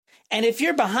And if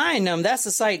you're behind him, that's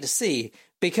a sight to see.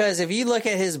 Because if you look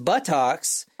at his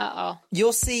buttocks,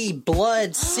 you'll see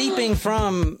blood seeping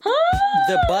from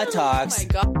the buttocks. Oh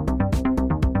my God.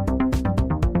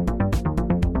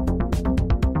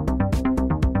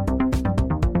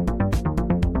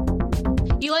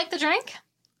 You like the drink?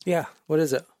 Yeah. What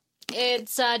is it?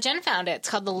 It's Jen found it. It's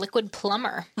called the Liquid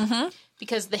Plumber. Mm-hmm.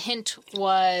 Because the hint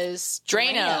was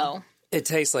Drano. It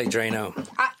tastes like Drano. No,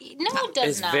 it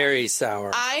does not. It's very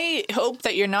sour. I hope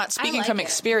that you're not speaking from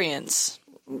experience.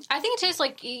 I think it tastes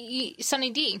like Sunny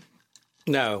D.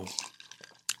 No.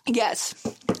 Yes.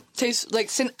 Tastes like,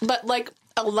 but like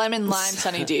a lemon lime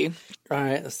Sunny D. All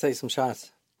right, let's take some shots.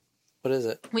 What is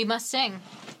it? We must sing.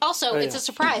 Also, it's a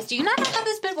surprise. Do you not know how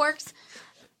this bit works?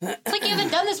 It's like you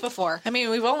haven't done this before. I mean,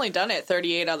 we've only done it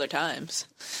 38 other times.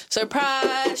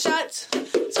 Surprise shots.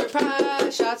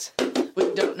 Surprise shots.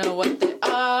 We don't know what they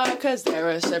are because they're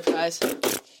a surprise.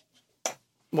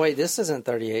 Wait, this isn't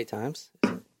 38 times.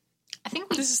 I think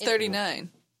this is 39.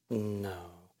 No.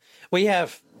 We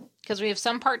have... Because we have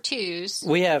some part twos.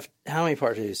 We have... How many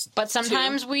part twos? But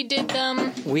sometimes we did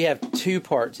them... We have 2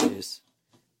 part twos.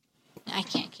 I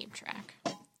can't keep track.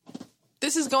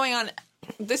 This is going on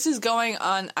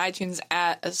iTunes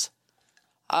as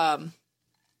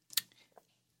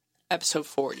episode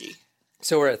 40.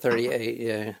 So we're at 38,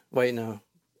 yeah. Wait, no.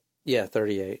 Yeah,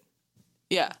 38.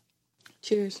 Yeah.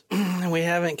 Cheers. We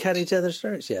haven't cut each other's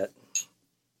throats yet.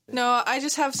 No, I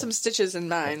just have some stitches in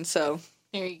mine, so.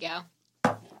 There you go.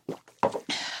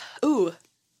 Ooh.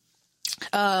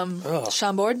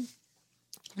 Chambord?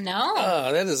 No.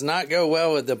 Oh, that does not go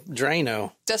well with the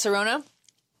Drano. Deserona?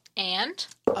 And?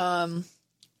 Ugh.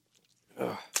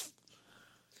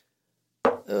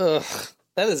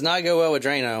 That does not go well with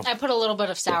Drano. I put a little bit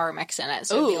of sour mix in it,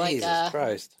 so it'd be like Jesus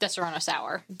Christ. Deserona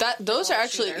sour. Those are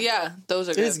actually, those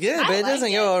are good. It's good, but it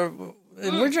doesn't go...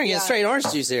 We're drinking straight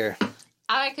orange juice here.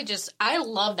 I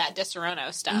love that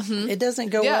Deserona stuff. Mm-hmm. It doesn't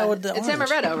go well with the It's orange.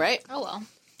 amaretto, right? Oh, well.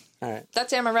 All right.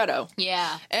 That's amaretto.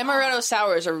 Yeah. Amaretto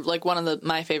sours are like one of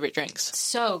my favorite drinks.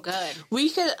 So good. We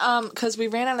could, because we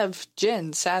ran out of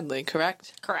gin, sadly,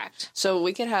 correct? Correct. So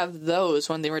we could have those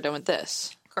when they were done with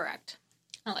this. Correct.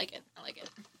 I like it.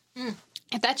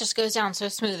 If that just goes down so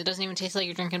smooth, it doesn't even taste like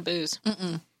you're drinking booze.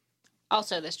 Mm-mm.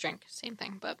 Also, this drink, same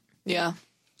thing, but... Yeah.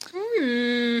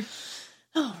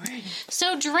 All right.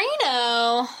 So,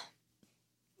 Drano.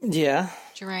 Yeah.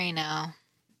 Drano.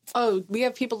 Oh, we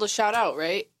have people to shout out,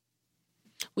 right?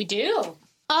 We do.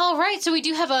 All right, so we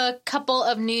do have a couple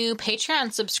of new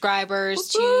Patreon subscribers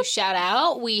to shout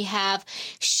out. We have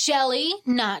Shelly,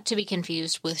 not to be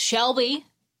confused with Shelby,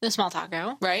 the small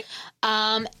taco. Right.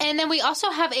 And then we also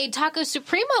have a Taco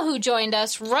Supremo who joined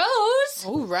us, Rose.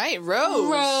 Oh, right, Rose.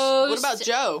 What about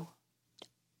Joe?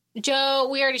 Joe,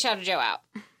 we already shouted Joe out,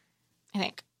 I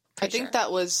think. I think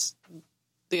that was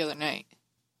the other night.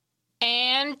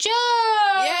 And Joe!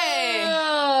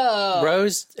 Yay!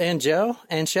 Rose and Joe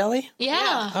and Shelly?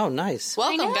 Yeah. Oh, nice.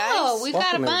 Welcome, guys. We've Welcome,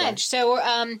 got a everybody. bunch. So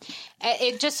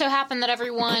it just so happened that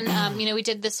everyone, we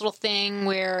did this little thing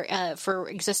where for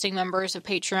existing members of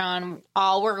Patreon,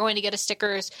 all we're going to get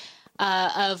stickers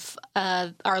of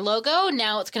our logo.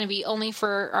 Now it's going to be only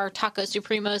for our Taco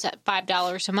Supremos at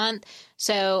 $5 a month.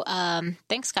 So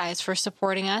thanks, guys, for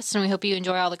supporting us, and we hope you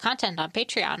enjoy all the content on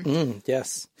Patreon.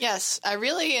 Yes. Yes, I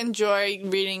really enjoy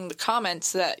reading the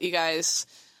comments that you guys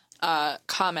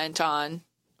comment on.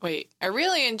 Wait, I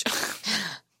really enjoy...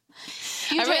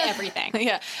 You enjoy everything.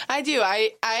 Yeah, I do.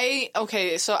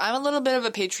 Okay, so I'm a little bit of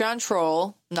a Patreon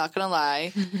troll, not gonna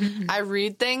lie. I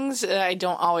read things that I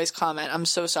don't always comment. I'm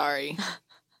so sorry.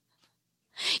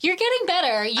 You're getting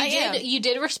better. am. You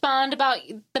did respond about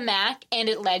the Mac, and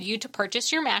it led you to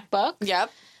purchase your MacBook. Yep.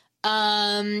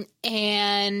 And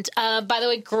by the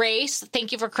way, Grace,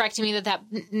 thank you for correcting me that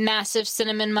massive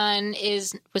cinnamon bun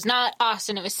was not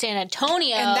Austin, it was San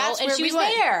Antonio, And that's where she we was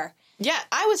went. there. Yeah,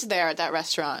 I was there at that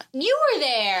restaurant. You were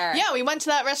there. Yeah, we went to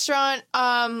that restaurant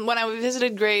when I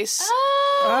visited Grace.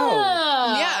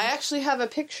 Oh. Yeah, I actually have a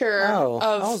picture Oh,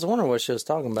 of I was wondering what she was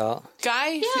talking about.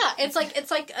 guy. Yeah, it's like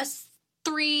a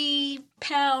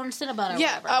 3-pound Cinnabon or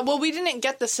whatever. Well, we didn't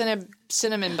get the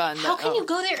cinnamon bun. How can you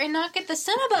go there and not get the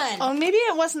Cinnabon? Oh, maybe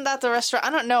it wasn't that the restaurant. I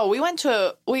don't know. We went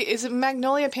to... Wait, is it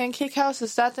Magnolia Pancake House?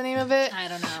 Is that the name of it? I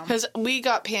don't know. Because we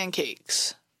got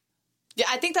pancakes. Yeah,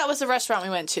 I think that was the restaurant we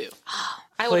went to.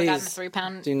 I would have gotten Please the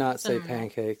 3-pound. Do not say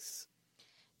pancakes.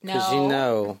 No. Because you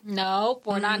know. Nope,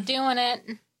 we're not doing it.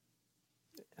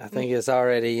 I think it's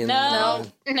already in Nope,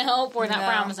 we're not No.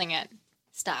 promising it.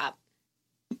 Stop.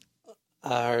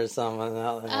 I heard something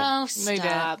out there. Oh, No, you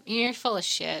stop. You're full of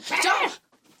shit.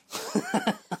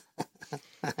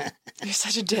 You're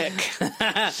such a dick.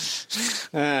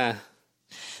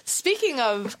 Speaking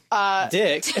of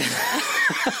dicks.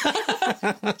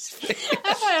 I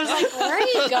was like, where are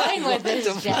you going with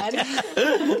this, Jed?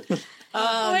 Wait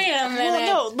a minute.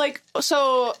 Well, no,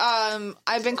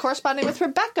 I've been corresponding with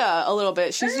Rebecca a little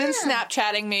bit. She's been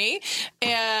Snapchatting me,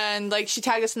 and she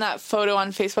tagged us in that photo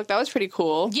on Facebook. That was pretty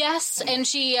cool. Yes, and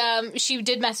she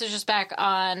did message us back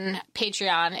on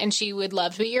Patreon, and she would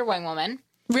love to be your wing woman.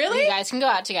 Really? You guys can go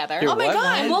out together. Oh my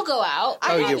God. And we'll go out.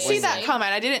 I didn't see that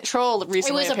comment. I didn't troll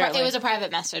recently. It was a private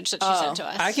message that she sent to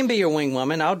us. I can be your wing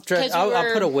woman. I'll dress.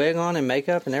 I'll put a wig on and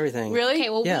makeup and everything. Really? Okay,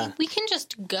 well, yeah. we can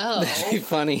just go. That'd be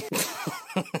funny.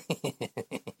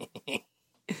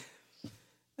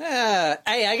 Hey,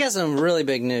 I got some really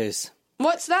big news.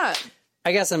 What's that?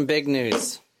 I got some big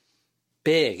news.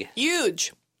 Big.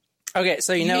 Huge. Okay,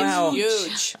 so you know how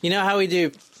huge. You know how we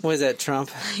do? What is that, Trump?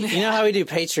 You know how we do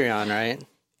Patreon, right?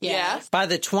 Yeah. By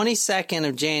the 22nd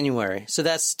of January, so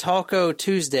that's Taco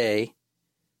Tuesday,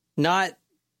 not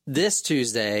this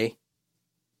Tuesday,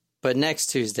 but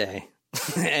next Tuesday.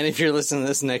 And if you're listening to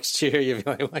this next year, you'll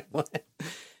be like, what?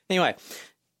 Anyway,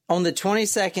 on the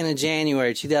 22nd of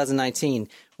January, 2019,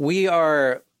 we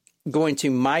are going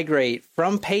to migrate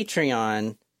from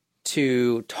Patreon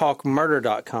to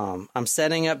talkmurder.com. I'm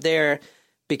setting up there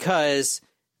because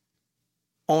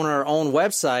on our own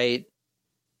website,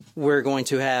 we're going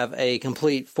to have a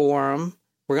complete forum.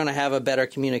 We're going to have a better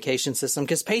communication system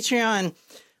because Patreon,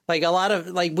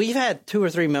 we've had 2 or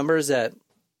 3 members that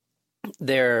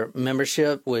their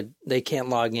membership they can't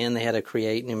log in. They had to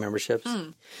create new memberships.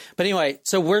 But anyway,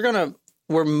 so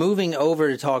we're moving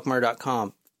over to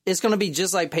talkmurder.com. It's going to be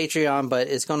just like Patreon, but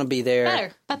it's going to be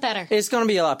there. Better. It's going to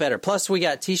be a lot better. Plus, we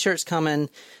got t-shirts coming.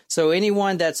 So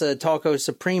anyone that's a Taco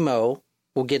Supremo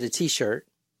will get a t-shirt.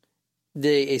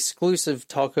 The exclusive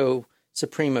Taco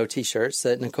Supremo t-shirts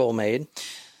that Nicole made.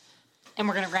 And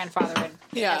we're going to grandfather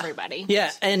in everybody.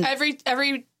 Yeah, and every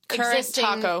current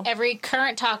taco. Every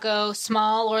current taco,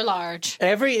 small or large.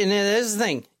 And this is the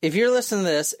thing. If you're listening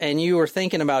to this and you were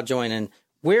thinking about joining,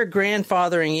 we're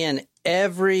grandfathering in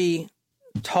every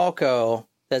taco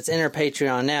that's in our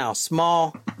Patreon now,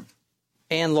 small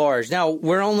and large. Now,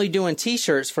 we're only doing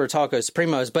t-shirts for Taco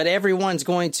Supremos, but everyone's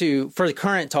going to, for the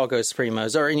current Taco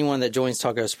Supremos, or anyone that joins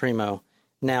Taco Supremo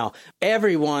now,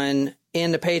 everyone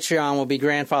in the Patreon will be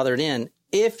grandfathered in.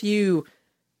 If you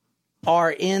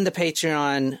are in the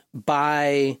Patreon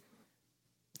by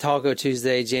Taco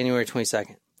Tuesday, January 22nd.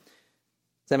 Does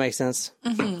that make sense?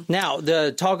 Mm-hmm. Now,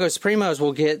 the Taco Supremos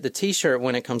will get the t-shirt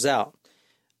when it comes out.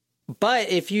 But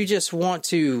if you just want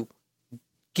to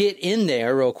get in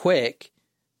there real quick,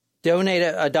 donate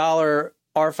 $1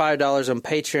 or $5 on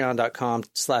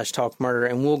patreon.com/talkmurder,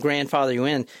 and we'll grandfather you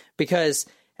in. Because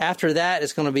after that,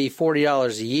 it's going to be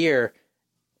 $40 a year,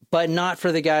 but not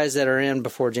for the guys that are in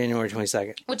before January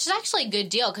 22nd. Which is actually a good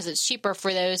deal because it's cheaper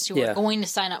for those who are going to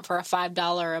sign up for a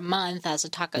 $5 a month as a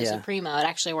Taco Supremo. It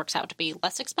actually works out to be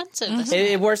less expensive. Mm-hmm.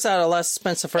 It works out less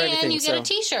expensive for everything. And you get a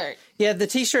t-shirt. Yeah, the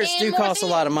t-shirts do cost a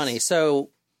lot of money.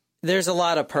 So there's a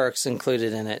lot of perks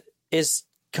included in it. It's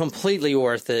completely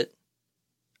worth it.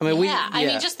 I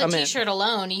mean, just the t-shirt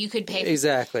alone, you could pay.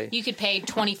 Exactly. You could pay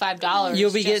 $25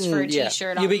 you'll be getting, for a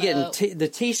t-shirt. You'll be getting the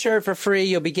t-shirt for free.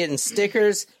 You'll be getting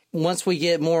stickers. Once we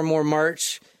get more and more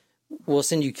merch, we'll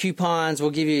send you coupons.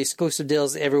 We'll give you exclusive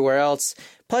deals everywhere else.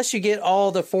 Plus, you get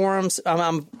all the forums.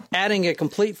 I'm adding a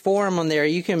complete forum on there.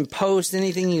 You can post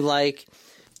anything you like.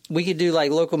 We could do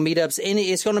like local meetups.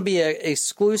 It's going to be an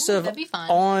exclusive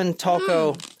on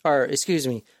Taco,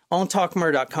 on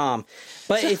talkmurder.com.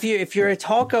 But if you're a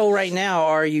Taco right now,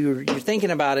 or you're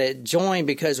thinking about it, join,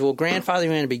 because we'll grandfather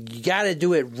you in. But you got to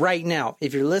do it right now.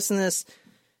 If you're listening to this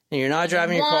and you're not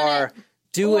driving your car,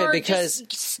 do it, because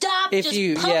just stop. If just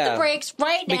you pump the brakes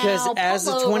right now. Because as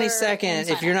the 22nd,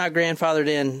 if you're not grandfathered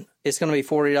in, it's going to be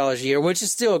 $40 a year, which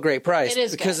is still a great price. It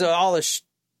is because of all the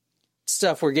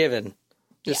stuff we're given.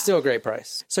 It's still a great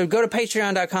price. So go to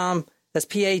patreon.com. That's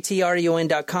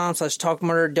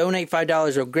patreon.com/talkmurder. Donate $5.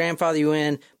 It'll grandfather you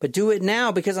in. But do it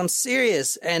now, because I'm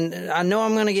serious. And I know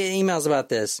I'm going to get emails about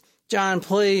this. John,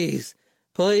 please.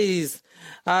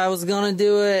 I was going to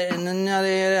do it. And then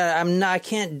I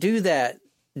can't do that.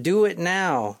 Do it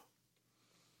now.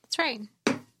 That's right.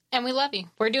 And we love you.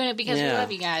 We're doing it because we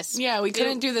love you guys. Yeah, we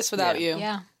couldn't do this without you.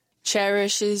 Yeah.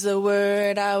 Cherish is the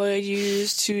word I would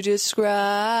use to describe.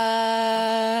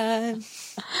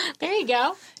 There you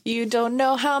go. You don't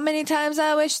know how many times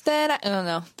I wish that I don't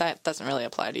know. That doesn't really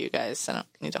apply to you guys. I don't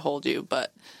need to hold you,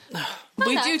 but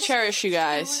we do cherish you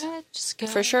guys.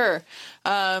 For sure.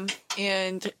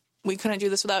 And we couldn't do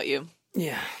this without you.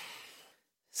 Yeah.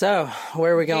 So,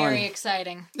 where are we going? Very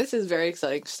exciting. This is very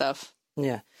exciting stuff.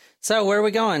 Yeah. So, where are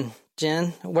we going,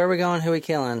 Jen? Where are we going? Who are we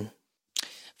killing?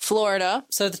 Florida.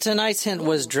 So, tonight's hint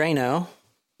was Drano.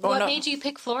 What made you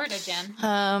pick Florida, Jen?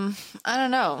 I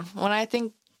don't know. When I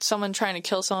think someone trying to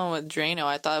kill someone with Drano,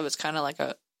 I thought it was kind of like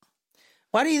a...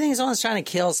 Why do you think someone's trying to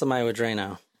kill somebody with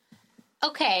Drano?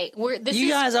 Okay, you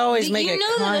guys always make a You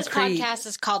know that concrete... this podcast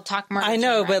is called Talk Murder. I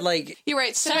know, right? but like... You're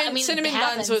right. Cinnamon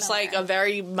buns was like a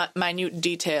very minute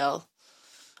detail.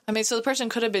 I mean, so the person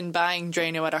could have been buying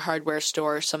Drano at a hardware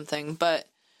store or something, but...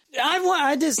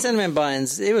 I did cinnamon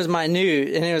buns. It was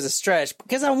minute, and it was a stretch,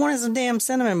 because I wanted some damn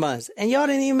cinnamon buns. And y'all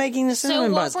didn't even make any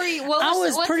cinnamon buns.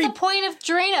 What's the point of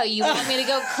Drano? You want me to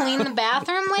go clean the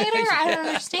bathroom later? I don't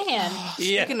understand.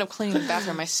 Speaking of cleaning the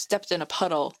bathroom, I stepped in a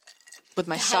puddle with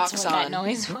my socks That's what on. that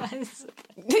noise was.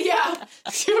 Yeah.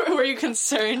 Were you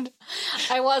concerned?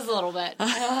 I was a little bit.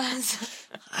 I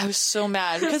was so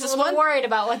mad because was a little worried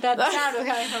about what that sound was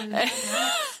coming from.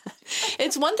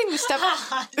 It's one thing to step...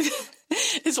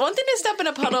 It's one thing to step in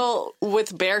a puddle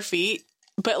with bare feet,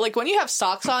 but like when you have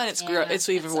socks on, it's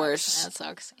even worse. That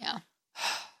sucks. Yeah.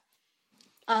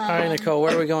 All right, Nicole,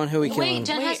 where are we going? Who are we killing? Wait,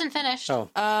 Jen hasn't finished. Oh.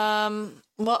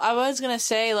 Well, I was gonna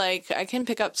say like I can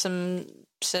pick up some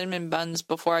cinnamon buns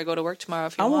before I go to work tomorrow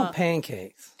if you want. I want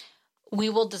pancakes. We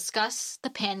will discuss the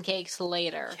pancakes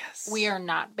later. Yes. We are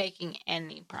not making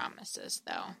any promises,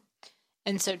 though.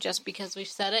 And so just because we've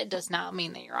said it does not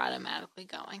mean that you're automatically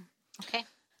going. Okay?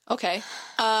 Okay.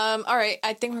 All right.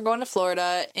 I think we're going to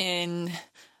Florida in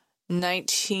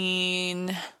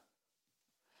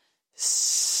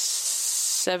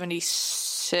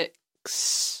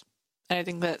 1976. And I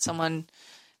think that someone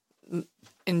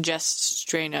ingests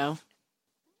Drano.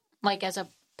 Like as a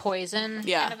poison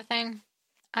kind of a thing?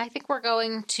 I think we're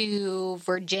going to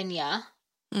Virginia.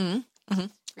 Mm-hmm.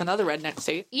 Another redneck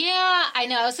state. Yeah, I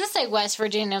know. I was going to say West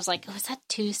Virginia. I was like, oh, is that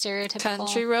too stereotypical?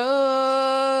 Country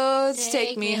roads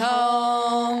take me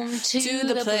home to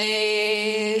the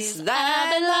place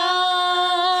that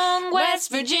I belong.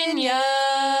 West Virginia,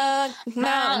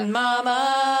 Mountain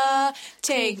Mama,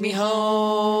 take me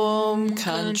home.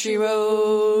 Country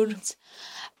roads.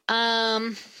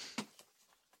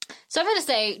 So I'm going to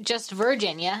say just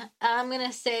Virginia. I'm going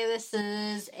to say this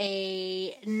is a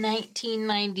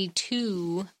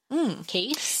 1992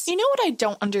 case. You know what I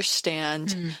don't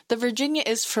understand? The Virginia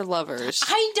is for lovers.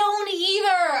 I don't either.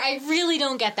 I really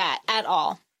don't get that at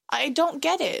all. I don't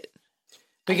get it.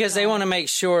 Because they want to make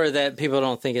sure that people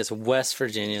don't think it's West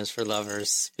Virginia's for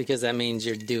lovers, because that means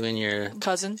you're doing your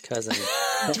cousin.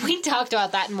 We talked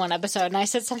about that in one episode, and I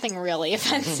said something really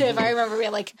offensive. I remember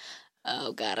being like,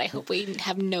 oh, God, I hope we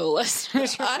have no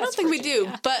listeners. I don't think we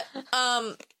do, but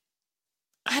I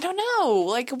don't know.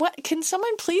 Like, what? Can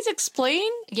someone please explain?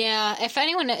 Yeah, if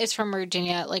anyone is from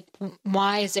Virginia, like,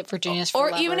 why is it Virginia's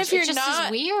for lovers? Or even if you're just not,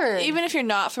 is weird. Even if you're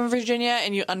not from Virginia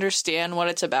and you understand what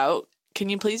it's about, can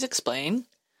you please explain?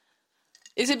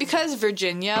 Is it because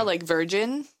Virginia, like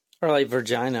virgin? Or like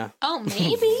Virginia. Oh,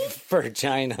 maybe.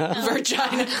 Virginia.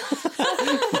 Virginia.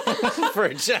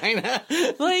 Virginia.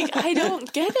 Like, I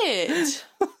don't get it.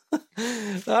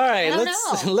 All right,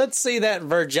 let's see that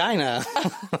Virginia.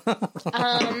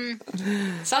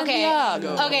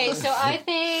 Santiago. Okay, so I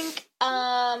think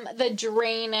the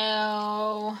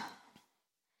Drano.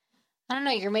 I don't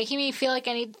know, you're making me feel like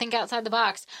I need to think outside the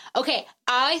box. Okay,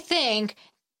 I think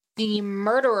the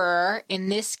murderer in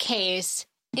this case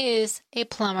is a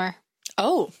plumber.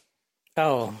 Oh,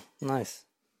 nice.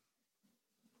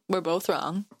 We're both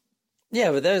wrong.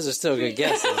 Yeah, but those are still good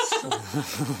guesses.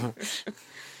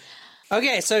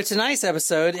 Okay, so tonight's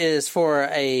episode is for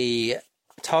a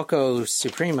Taco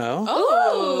Supremo.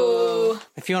 Oh!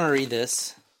 If you want to read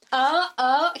this.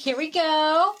 Here we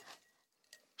go.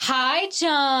 Hi,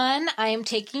 John. I am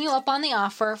taking you up on the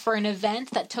offer for an event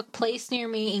that took place near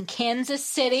me in Kansas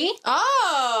City.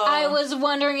 Oh! I was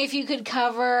wondering if you could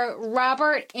cover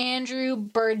Robert Andrew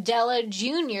Berdella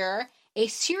Jr., a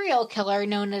serial killer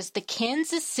known as the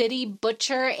Kansas City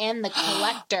Butcher and the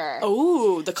Collector.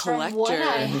 Oh, the Collector. From what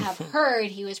I have heard,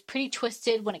 he was pretty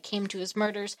twisted when it came to his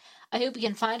murders. I hope you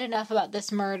can find enough about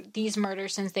these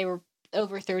murders since they were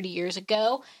over 30 years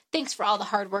ago. Thanks for all the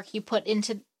hard work you put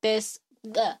into this.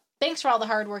 Thanks for all the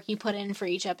hard work you put in for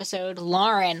each episode,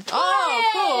 Lauren. Oh,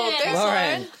 cool. Thanks,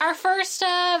 Lauren. Our first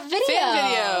video. Fan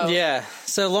video. Yeah.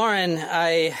 So, Lauren,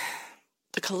 The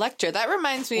Collector. That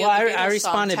reminds me of the Beatles I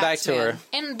responded song, back to her.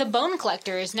 And The Bone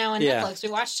Collector is now on Netflix. We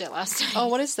watched it last time. Oh,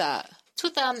 what is that? It's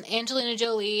with Angelina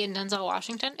Jolie and Denzel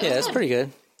Washington. It's pretty good.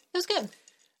 It was good.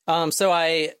 So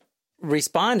I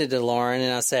responded to Lauren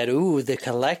and I said, ooh, The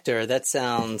Collector. That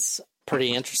sounds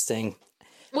pretty interesting.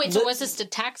 Wait, so was this the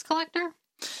tax collector?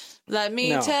 Let me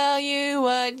No. tell you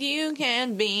what you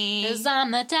can be. 'Cause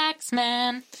I'm the tax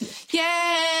man. Yeah,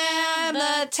 I'm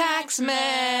the tax man.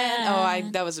 man. Oh,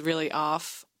 that was really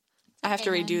off. I have to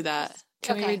redo that.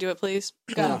 Can we Okay. redo it, please?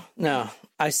 No.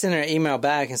 I sent her an email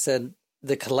back and said,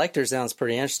 the collector sounds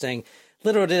pretty interesting.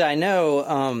 Little did I know,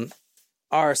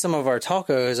 some of our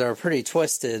tacos are pretty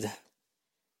twisted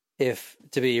if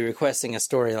to be requesting a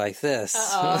story like this.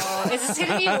 Oh, is this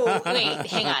going to be... Wait,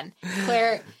 hang on.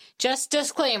 Claire, just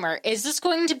disclaimer. Is this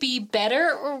going to be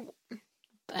better or...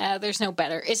 there's no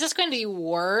better. Is this going to be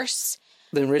worse?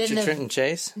 Then Richard the- Trenton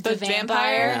Chase? The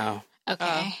vampire? No.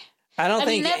 Okay. I don't I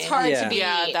think... mean, that's hard yeah. to beat.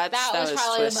 Yeah, that was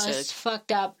probably the twisted. most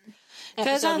fucked up 'Cause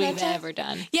episode I'm the we've ta- ever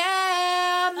done. Yeah,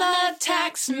 I'm the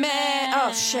tax man.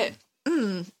 Oh, shit.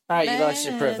 All right, you lost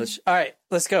your privilege. All right,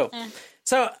 let's go.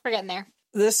 So, We're getting there.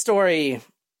 this story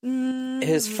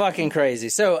is fucking crazy.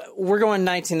 So, we're going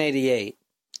 1988.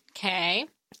 Okay.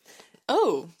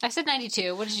 Oh, I said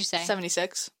 92. What did you say?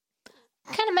 76.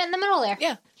 Kind of met in the middle there.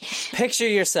 Yeah. Picture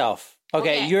yourself.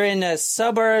 Okay, Okay. you're in the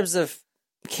suburbs of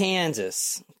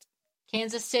Kansas,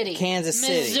 Kansas City. Kansas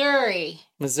City.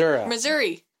 Missouri.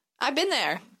 Missouri. I've been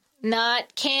there.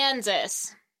 Not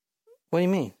Kansas. What do you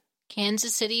mean?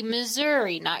 Kansas City,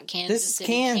 Missouri. Not Kansas This is City,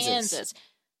 Kansas.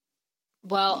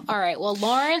 Well, all right. Well,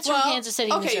 Lawrence from Kansas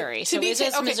City, Missouri. So is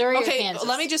this Missouri or Kansas?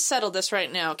 Let me just settle this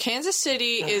right now. Kansas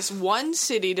City is one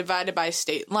city divided by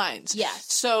state lines. Yes.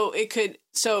 So it could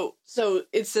so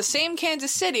it's the same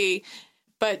Kansas City,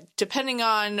 but depending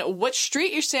on what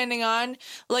street you're standing on,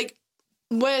 like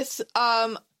with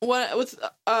one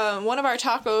of our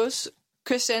tacos,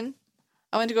 Kristen,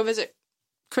 I went to go visit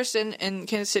Kristen in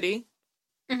Kansas City.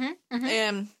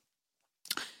 And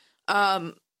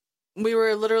we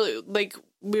were literally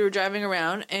we were driving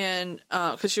around and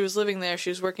because she was living there, she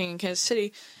was working in Kansas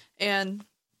City, and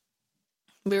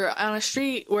we were on a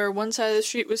street where one side of the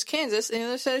street was Kansas and the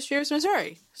other side of the street was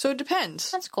Missouri. So it depends.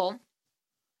 That's cool.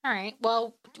 All right.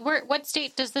 Well, what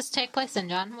state does this take place in,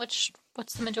 John? What's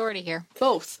the majority here?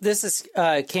 Both. This is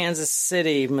Kansas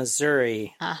City,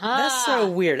 Missouri. Uh-huh. That's so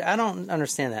weird. I don't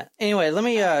understand that. Anyway, let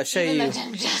me show Even you. though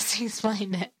Jen just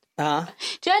explained it. Huh?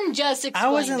 Jen just explained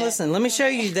I wasn't it. listening. Let me show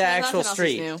you the actual nothing else is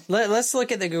street. new. Let's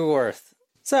look at the Google Earth.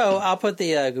 So I'll put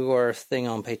the Google Earth thing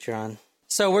on Patreon.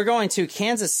 So we're going to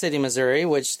Kansas City, Missouri,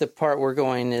 which the part we're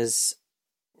going is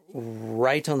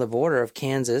right on the border of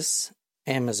Kansas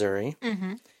and Missouri.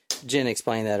 Mm-hmm. Jen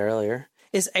explained that earlier.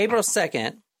 It's April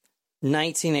 2nd,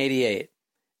 1988.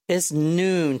 It's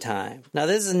noontime. Now,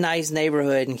 this is a nice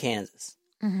neighborhood in Kansas.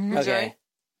 Mm-hmm. Okay.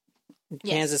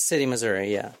 Yes. Kansas City,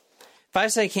 Missouri, yeah. If I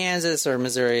say Kansas or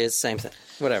Missouri, it's the same thing.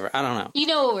 Whatever. I don't know. You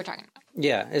know what we're talking about.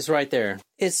 Yeah, it's right there.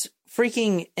 It's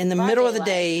freaking in the middle of the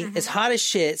day. It's hot as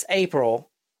shit. It's April.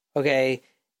 Okay.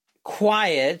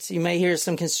 Quiet. You may hear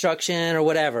some construction or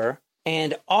whatever.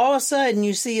 And all of a sudden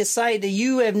you see a sight that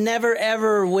you have never,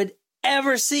 ever would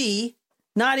ever see.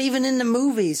 Not even in the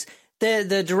movies.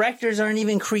 The directors aren't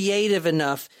even creative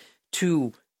enough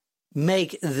to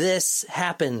make this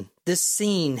happen. This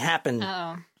scene happen.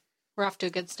 Oh, we're off to a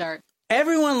good start.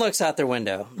 Everyone looks out their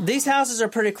window. These houses are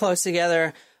pretty close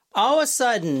together. All of a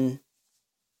sudden,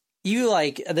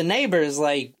 the neighbor's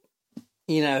like,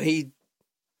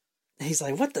 he's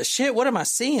like, what the shit? What am I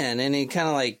seeing? And he kind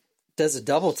of does a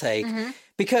double take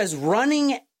because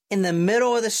running in the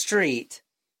middle of the street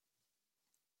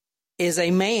is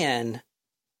a man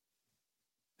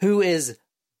who is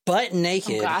butt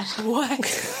naked Oh, God. What?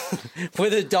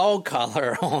 with a dog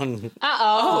collar on.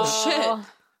 Uh-oh. Oh,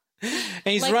 And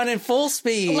he's running full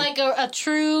speed. Like a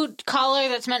true collar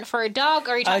that's meant for a dog?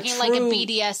 Or are you talking like a true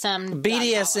BDSM?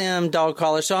 BDSM dog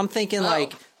collar. So I'm thinking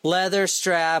leather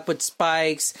strap with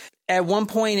spikes. At one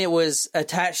point it was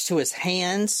attached to his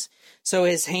hands. So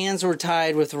his hands were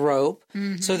tied with rope.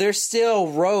 Mm-hmm. So there's still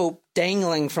rope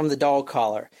dangling from the dog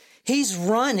collar. He's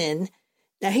running.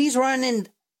 Now he's running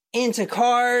into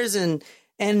cars and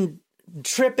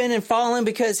tripping and falling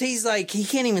because he's he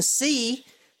can't even see.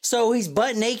 So he's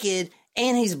butt naked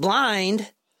and he's blind.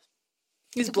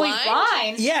 He's blind? Wait,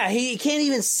 blind? Yeah, he can't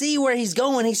even see where he's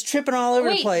going. He's tripping all over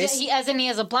the place. As in he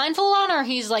has a blindfold on, or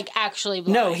he's actually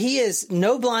blind? No, he is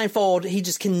no blindfold. He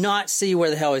just cannot see where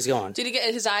the hell he's going. Did he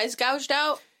get his eyes gouged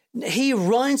out? He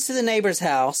runs to the neighbor's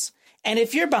house, and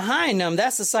if you're behind him,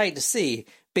 that's a sight to see.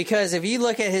 Because if you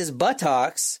look at his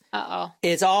buttocks,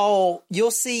 it's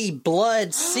you'll see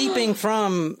blood seeping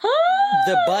from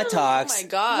the buttocks Oh my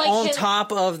God. on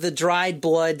top of the dried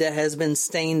blood that has been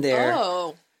stained there.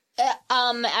 Oh.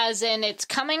 As in it's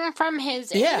coming from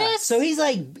his Yeah, anus? so he's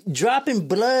like dropping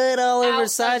blood all over Out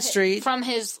his side of street. from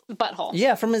his butthole.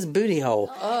 Yeah, from his booty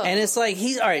hole. And it's like,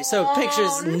 he's, all right, so picture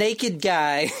this naked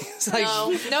guy. He's like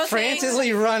No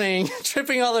frantically running,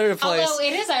 tripping all over the place. Although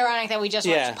it is ironic that we just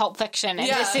Yeah. watched Pulp Fiction, and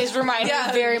Yeah. this is reminding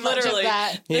me very much of literally.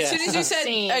 that. Yeah. As soon as you said,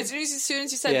 Scene. as soon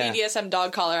as you said Yeah. BDSM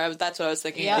dog collar, that's what I was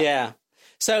thinking. Yep. of. Yeah.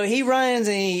 So he runs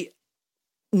and he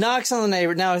knocks on the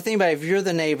neighbor. Now, think about it, if you're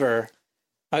the neighbor,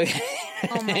 okay,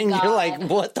 Oh my and God. you're like,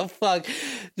 what the fuck?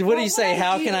 What do you say?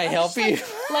 How can I help you?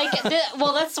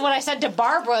 Well, that's what I said to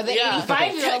Barbara, the Yeah.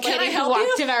 85-year-old Can I lady who help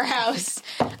walked you? in our house.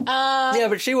 Yeah,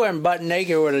 but she wasn't butt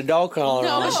naked with a dog collar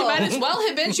No, on. but she might as well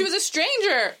have been. She was a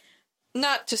stranger.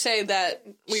 Not to say that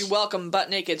we welcome butt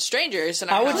naked strangers in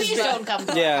our I would house. Please just- don't come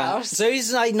to our Yeah. house. So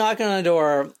he's like knocking on the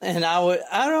door, and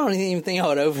I don't even think I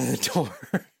would open the door.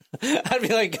 I'd be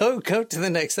like, go to the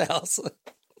next house.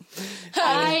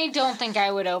 I don't think I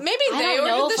would open. Maybe I they don't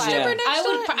know ordered if the I- stripper Yeah. next I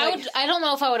would. door? I would. I don't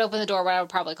know if I would open the door, but I would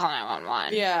probably call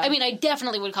 911. Yeah. I mean, I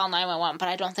definitely would call 911, but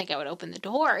I don't think I would open the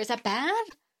door. Is that bad?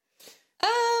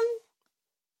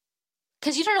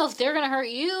 Because you don't know if they're going to hurt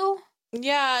you.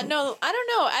 Yeah, no, I don't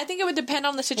know. I think it would depend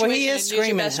on the situation. Well, he is and use your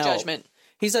screaming best help. judgment.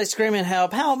 He's like screaming,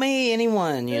 help me,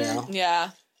 anyone, you know. Yeah.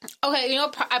 Okay, you know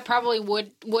what I probably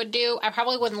would do? I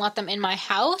probably wouldn't let them in my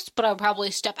house, but I would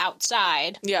probably step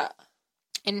outside Yeah.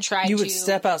 and try You to... would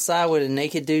step outside with a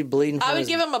naked dude bleeding from I would his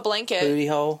give him a blanket. booty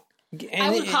hole. I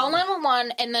would call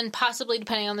 911, and then possibly,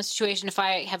 depending on the situation, if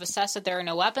I have assessed that there are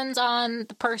no weapons on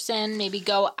the person, maybe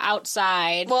go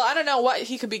outside. Well, I don't know what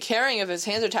he could be carrying if his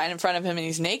hands are tied in front of him and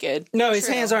he's naked. No, his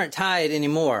hands aren't tied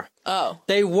anymore. Oh.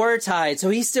 They were tied, so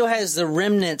he still has the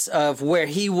remnants of where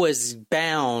he was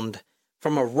bound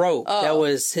from a rope. That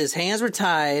was, his hands were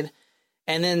tied,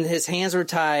 and then his hands were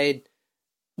tied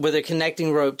with a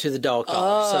connecting rope to the dog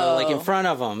collar. So, like, in front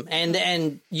of him.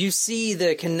 And you see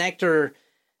the connector,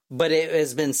 but it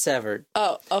has been severed.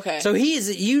 Oh, okay. So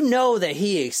you know that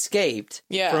he escaped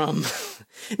Yeah. from.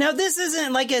 Now, this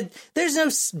isn't like there's no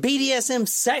BDSM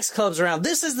sex clubs around.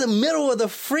 This is the middle of the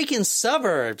freaking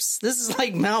suburbs. This is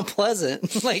like Mount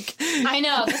Pleasant. Like, I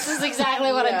know, this is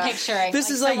exactly what I'm picturing. this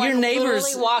is like your someone neighbors.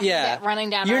 literally walking Yeah. running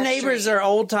down your our neighbors street. are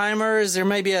old timers. There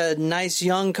may be a nice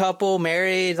young couple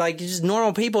married, like just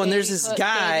normal people. And there's this Baby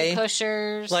guy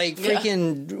pushers. like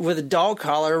freaking with a dog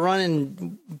collar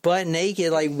running butt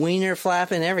naked, like wiener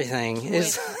flapping everything.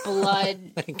 It's with blood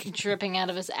dripping out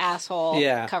of his asshole,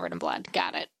 Yeah. covered in blood.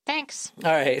 Got it. Thanks.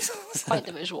 all right. Quite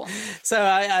the visual. So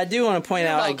I do want to point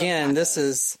out welcome, again, this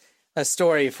is a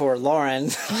story for Lauren.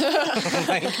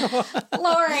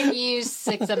 Lauren, you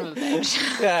sick son of a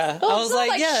bitch. Yeah, Well, I it's was not like,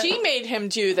 like yeah, she made him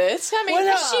do this. I mean, Well,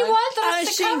 no, come She on. wants us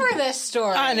to she- cover this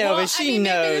story. I know, Well, but she I mean,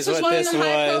 maybe knows this was what one of this the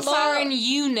high was. profile- Lauren,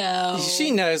 you know.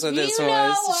 She knows what this You know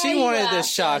was. why She you wanted the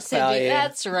asked shock us to do- value.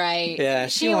 That's right. Yeah,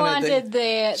 she she wanted wanted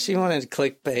that. She wanted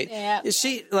clickbait. Yeah.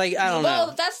 She like I don't Well,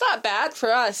 know. that's not bad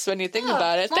for us when you think Oh,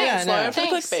 about it. well, Thanks, yeah, I know. Lauren, for the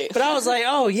Thanks. clickbait. But I was like,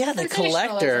 oh yeah, the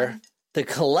collector. Sensationalism. The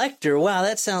collector. Wow,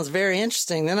 that sounds very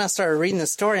interesting. Then I started reading the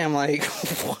story. I'm like,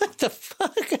 what the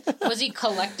fuck? Was he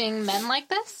collecting men like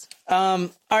this? All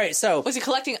right, so Was he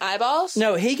collecting eyeballs?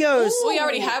 no, he goes. We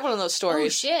already had one of those Oh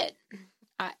stories. shit!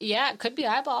 Yeah, it could be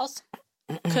eyeballs.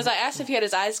 Because I asked if he had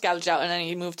his eyes gouged out, and then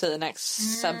he moved to the next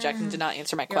subject and did not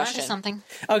answer my You're onto question. something.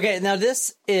 Okay, now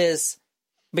this is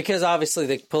because obviously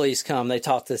the police come, they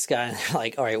talk to this guy, and they're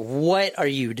like, all right, what are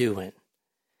you doing?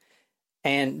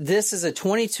 And this is a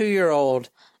 22-year-old.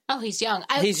 Oh, he's young.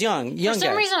 He's young For some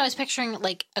guy. reason, I was picturing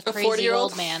like a crazy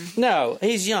 40-year-old? old man. No,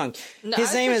 he's young. No, His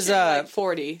I name was is picturing, like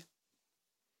 40.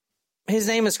 his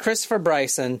name is Christopher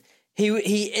Bryson. He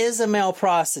is a male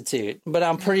prostitute, but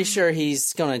I'm pretty sure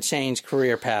he's going to change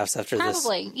career paths after this.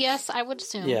 Probably. Yes, I would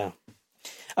assume. Yeah.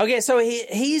 Okay, so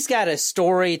he's got a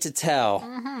story to tell,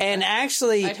 and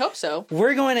actually, I'd hope so.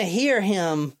 we're going to hear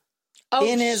him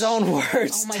in his own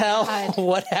words Oh my tell God.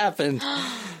 what happened.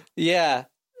 Yeah,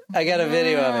 I got a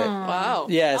video of it. Wow.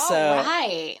 Yeah, so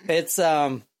Right.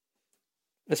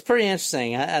 it's pretty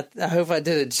interesting. I hope I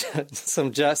did it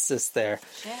some justice there.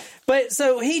 Shit. But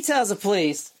so he tells the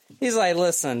police, he's like,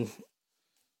 "Listen,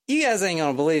 you guys ain't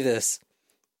gonna believe this.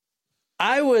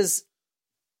 I was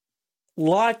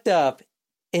locked up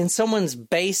in someone's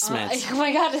basement. Oh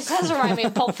my god, this does remind me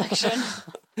of Pulp Fiction.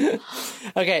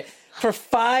 Okay, for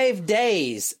 5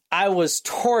 days I was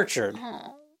tortured."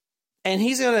 And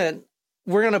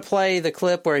we're gonna play the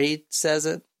clip where he says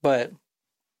it, but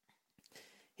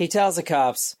he tells the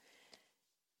cops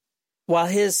while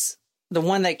the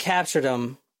one that captured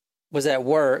him was at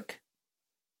work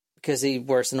because he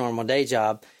works a normal day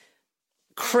job.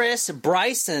 Chris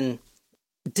Bryson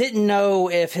didn't know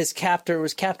if his captor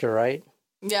was captor, right?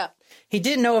 Yeah. He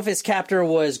didn't know if his captor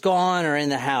was gone or in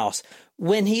the house.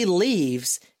 When he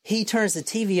leaves, he turns the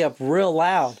TV up real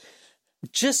loud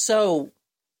just so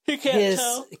You can't his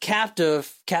tell.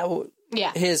 captive,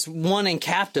 Yeah. his one in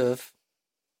captive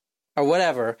or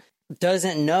whatever,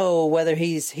 doesn't know whether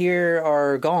he's here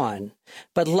or gone.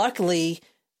 But luckily,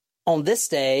 on this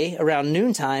day, around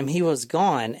noontime, he was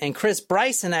gone. And Chris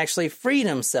Bryson actually freed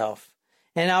himself.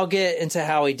 And I'll get into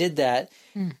how he did that.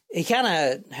 He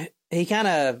kind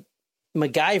of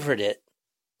MacGyvered it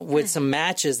with some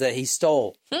matches that he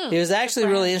stole. It was actually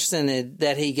really interesting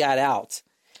that he got out.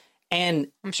 And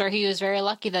I'm sure he was very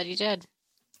lucky that he did.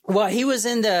 well, he was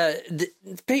in the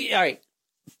all right,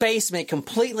 basement,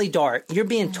 completely dark. You're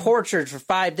being tortured for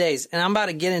 5 days, and I'm about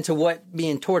to get into what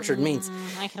being tortured means.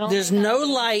 I can only There's no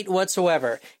light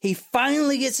whatsoever. He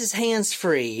finally gets his hands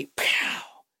free,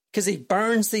 because he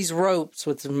burns these ropes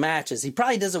with some matches. He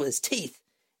probably does it with his teeth.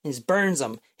 He just burns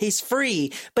them. He's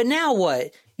free, but now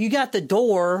what? You got the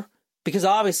door, because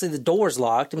obviously the door's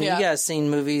locked. I mean, Yeah. you guys seen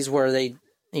movies where they,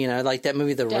 like that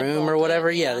movie The Room or Deadbolt,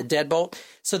 whatever. yeah. Yeah, the deadbolt.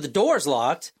 So the door's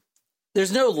locked.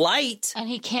 There's no light. And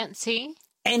he can't see?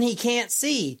 And he can't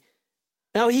see.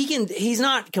 No, he's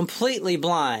not completely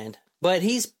blind, but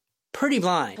he's pretty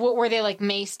blind. What, were they like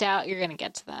maced out? You're going to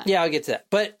get to that. Yeah, I'll get to that.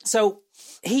 But so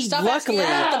he Stop asking luckily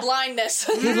about the blindness.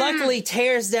 he luckily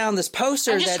tears down this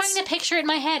poster I'm just that's trying to picture it in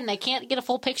my head, and I can't get a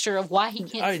full picture of why he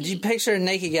can't all right, see. you picture a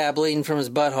naked guy bleeding from his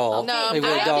butthole. No, with a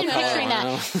I've dog been collar picturing on,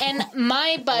 that, and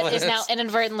my butt is now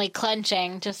inadvertently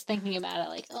clenching just thinking about it.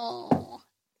 Like, oh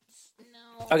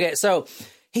no. Okay, so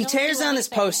he Don't tears do down this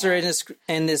anything poster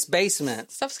now. in this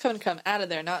basement. Stuff's coming to come out of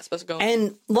there, not supposed to go.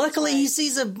 And luckily, he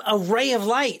sees a ray of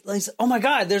light. Like, oh my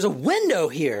God, there's a window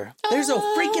here. There's a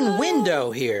freaking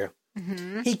window here.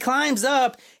 Mm-hmm. He climbs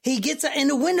up. He gets, and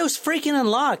the window's freaking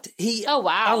unlocked. He Oh,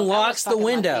 wow. That was unlocks the fucking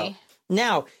window. lucky.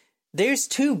 Now, there's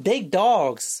 2 big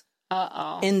dogs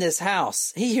Uh-oh. in this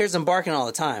house. He hears them barking all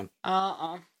the time.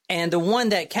 Uh-oh. And the one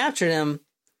that captured him,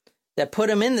 that put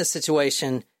him in this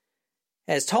situation,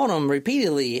 has told him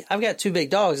repeatedly, I've got 2 big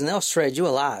dogs and they'll shred you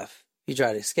alive if you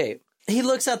try to escape. He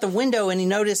looks out the window and he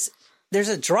notices there's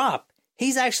a drop.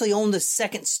 He's actually on the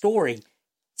 2nd story.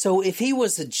 So if he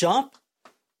was to jump,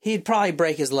 he'd probably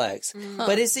break his legs.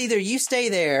 But it's either you stay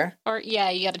there Or, yeah,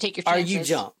 you got to take your or chances. you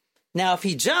jump. Now, if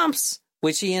he jumps,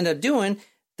 which he ended up doing,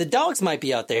 the dogs might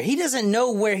be out there. He doesn't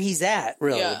know where he's at,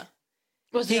 really. Yeah.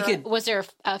 Was He there, could- was there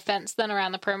a fence then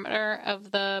around the perimeter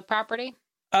of the property?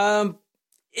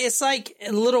 It's like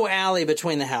a little alley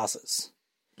between the houses.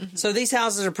 So these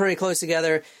houses are pretty close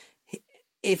together.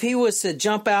 If he was to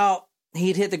jump out,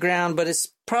 he'd hit the ground, but it's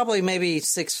probably maybe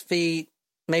 6 feet,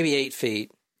 maybe 8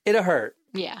 feet. It'll hurt.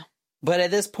 Yeah. But at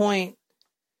this point,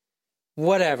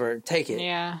 whatever, take it.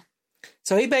 Yeah.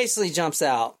 So he basically jumps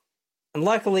out. And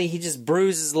luckily, he just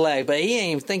bruises his leg, but he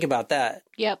ain't even think about that.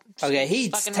 Yep. Okay, he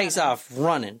Fucking just takes running. off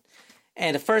running.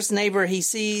 And the first neighbor he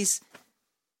sees,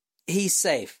 he's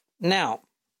safe. Now,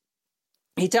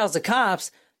 he tells the cops,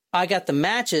 I got the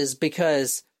matches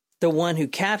because the one who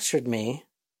captured me,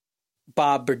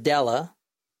 Bob Berdella,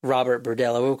 Robert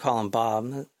Berdella, we'll call him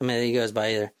Bob. I mean, he goes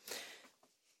by either,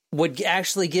 would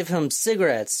actually give him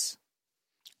cigarettes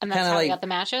And that's kinda how he like got the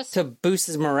matches? to boost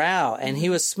his morale. And he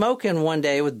was smoking one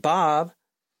day with Bob,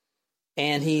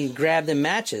 and he grabbed him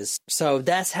matches. So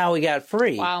that's how he got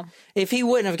free. Wow. If he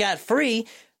wouldn't have got free,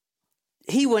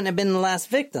 he wouldn't have been the last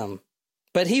victim.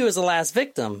 But he was the last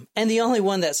victim and the only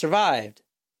one that survived.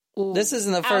 Ooh. This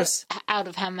isn't the first. Out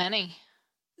of how many?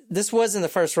 This wasn't the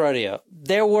first rodeo.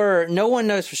 There were, no one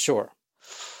knows for sure,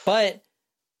 but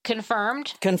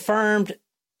Confirmed? confirmed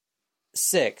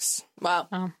 6. Wow.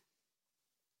 Oh.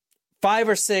 5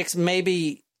 or 6,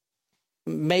 maybe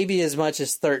as much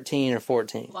as 13 or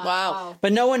 14. Wow.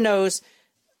 But no one knows,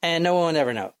 and no one will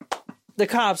ever know. The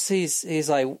cops, he's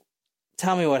like,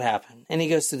 tell me what happened. And he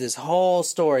goes through this whole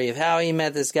story of how he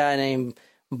met this guy named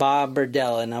Bob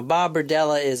Berdella. Now, Bob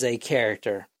Berdella is a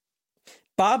character.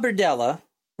 Bob Berdella,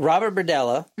 Robert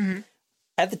Berdella,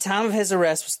 at the time of his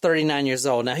arrest was 39 years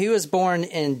old. Now, he was born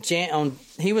on January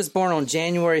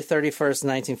 31st,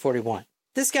 1941.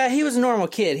 This guy, he was a normal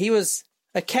kid. He was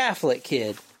a Catholic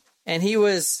kid, and he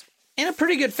was in a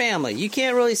pretty good family. You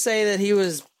can't really say that he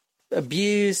was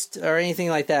abused or anything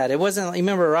like that. It wasn't, you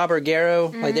remember Robert Garrow?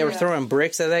 Like they were throwing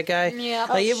bricks at that guy? Yeah.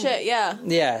 Oh, Like, shit, yeah.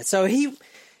 Yeah, so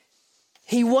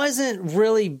he wasn't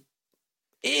really,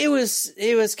 it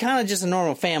was kind of just a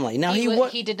normal family. Now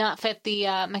He did not fit the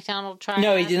McDonald triad.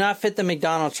 no, he did not fit the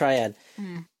McDonald triad.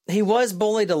 He was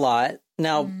bullied a lot.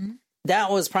 Now,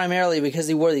 that was primarily because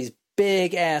he wore these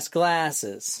big ass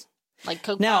glasses. Like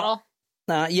Coke Now-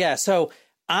 bottle? Yeah, so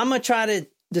I'm going to try to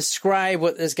describe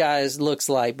what this guy looks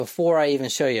like before I even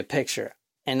show you a picture.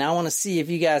 And I want to see if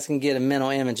you guys can get a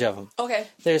mental image of him. Okay.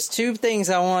 There's two things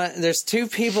I want. There's two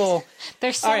people.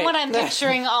 There's someone I'm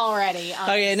picturing already.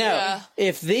 Okay, no. Yeah.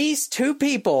 If these two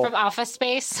people. From Office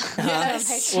Space.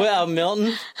 Yes. Well,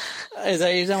 Milton. Is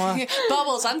that you talking about?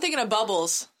 Bubbles. I'm thinking of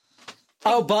Bubbles.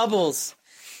 Oh, Bubbles.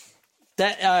 All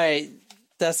right.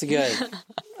 That's good.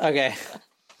 Okay.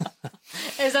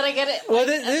 Is that I get it? Well,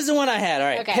 this is the one I had. All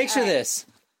right. Okay, Picture all right. this.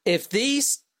 If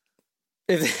these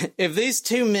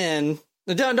two men.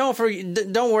 Don't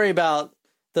worry about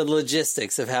the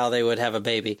logistics of how they would have a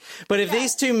baby. But if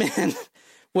these two men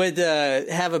would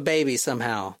have a baby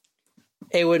somehow,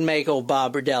 it would make old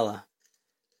Bob Berdella.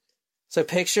 So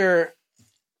picture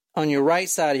on your right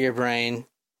side of your brain,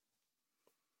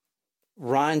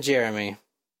 Ron Jeremy.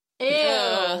 Ew.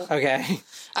 Okay.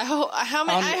 I hope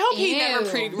he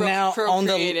never Now on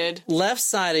procreated. the left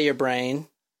side of your brain,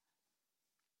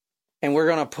 and we're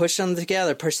gonna push them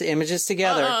together, push the images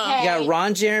together. You got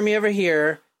Ron Jeremy over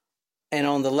here, and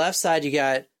on the left side you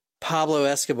got Pablo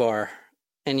Escobar,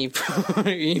 and They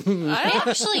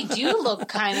actually do look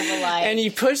kind of alike. and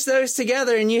you push those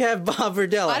together, and you have Bob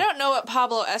Berdella. I don't know what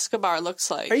Pablo Escobar looks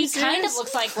like. Are you He kind of serious?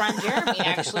 looks like Ron Jeremy,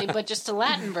 actually, but just a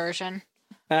Latin version.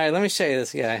 All right, let me show you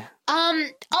this guy.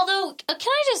 Although, can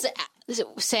I just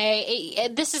say,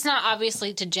 this is not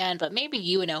obviously to Jen, but maybe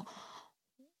you would know.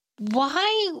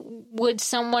 Why would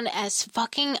someone as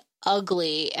fucking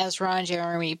ugly as Ron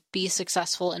Jeremy be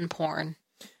successful in porn?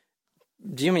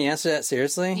 Do you mean answer that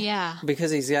seriously? Yeah.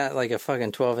 Because he's got like a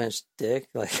fucking 12-inch dick.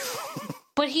 Like,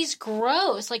 But he's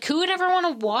gross. Like, who would ever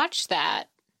want to watch that?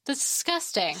 That's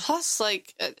disgusting. Plus,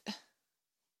 like,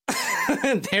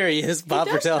 there he is, Bob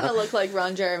he does kind Berdella. of look like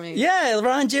Ron Jeremy. Yeah,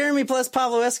 Ron Jeremy plus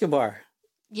Pablo Escobar.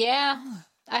 Yeah,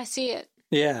 I see it.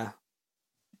 Yeah.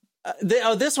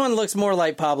 This one looks more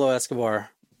like Pablo Escobar.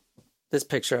 This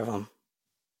picture of him.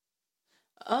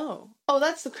 Oh,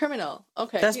 that's the criminal.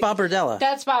 Okay. That's Bob Berdella.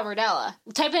 That's Bob Berdella.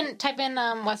 Type in,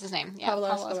 what's his name? Yeah, Pablo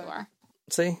Pablo Escobar.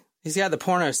 Escobar. See? He's got the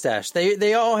porno stash.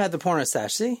 They all had the porno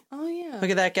stash. See? Oh yeah.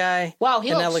 Look at that guy. Wow, he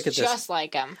And now looks look at this. just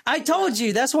like him. I told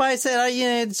you. That's why I said I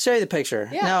had to show you the picture.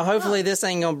 Yeah. Now, hopefully this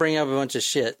ain't going to bring up a bunch of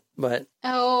shit. But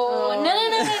Oh,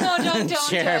 no, don't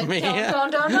Jeremy. do it.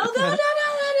 Don't.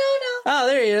 oh,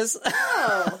 there he is.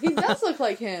 Oh, he does look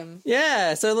like him.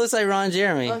 Yeah, so it looks like Ron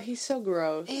Jeremy. Oh, he's so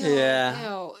gross. Ew, Yeah.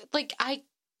 ew. Like,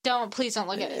 please don't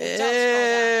look at it. Don't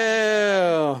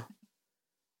scroll down.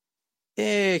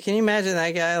 Ew, can you imagine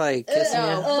that guy like kissing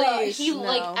No. you? Please,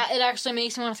 no. It actually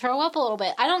makes me want to throw up a little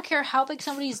bit. I don't care how big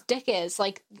somebody's dick is.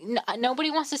 Like, nobody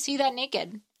wants to see that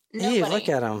naked. Nobody. Ew, look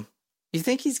at him. You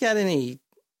think he's got any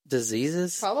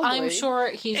diseases? Probably. I'm sure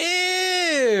he's.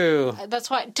 Ew. That's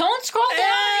why. Don't scroll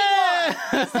down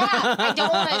anymore. Stop. I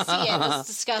don't want to see it. It's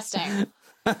disgusting.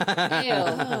 Ew.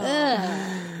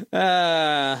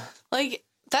 Ugh. Like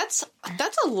that's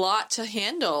a lot to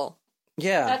handle.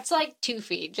 Yeah. That's like 2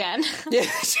 feet, Jen. Yeah.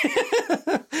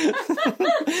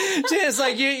 It's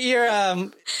like you're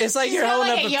it's like you're got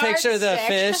holding like up a a picture of the yardstick.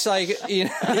 fish,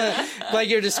 like like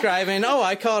you're describing. Oh,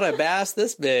 I caught a bass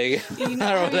this big. Have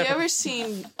you ever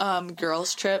seen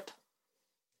Girls Trip?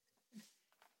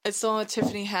 It's the one with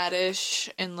Tiffany Haddish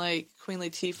and like Queen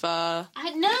Latifah.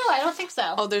 No, I don't think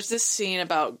so. Oh, there's this scene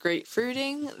about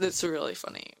grapefruiting that's really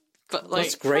funny. But like,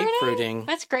 What's grapefruiting?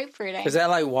 That's grapefruiting. Is that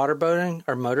like waterboating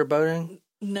or motorboating?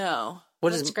 no.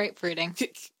 What That's is? Type grapefruiting.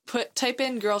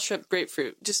 in Girls Trip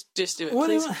grapefruit. Just do it. What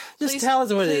do please. you, just Please, tell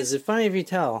us what it please. is. It's funny if you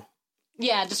tell.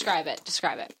 Yeah, describe it.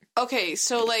 Describe it. Okay,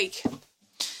 so like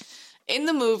in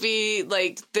the movie,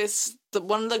 like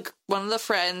one of the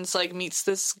friends like meets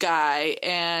this guy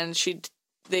and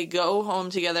they go home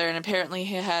together and apparently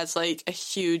he has like a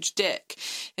huge dick.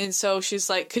 And so she's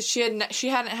like, cuz she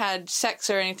hadn't had sex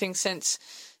or anything since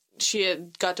she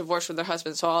had got divorced with her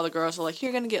husband, so all the girls were like,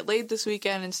 "You're gonna get laid this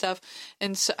weekend" and stuff.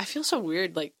 And so I feel so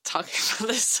weird like talking about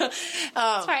this. It's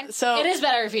fine. So it is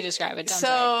better if you describe it. Don't say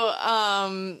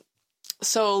it.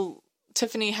 So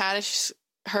Tiffany Haddish,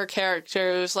 her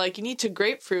character was like, "You need to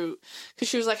grapefruit," because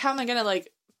she was like, "How am I gonna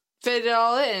like fit it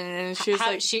all in?" And she was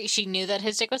How, like, she knew that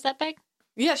his dick was that big?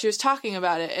 "Yeah." She was talking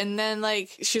about it, and then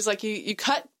like she's like, "You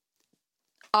cut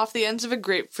off the ends of a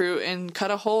grapefruit and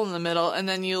cut a hole in the middle, and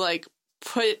then you like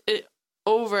put it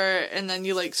over, and then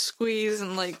you like squeeze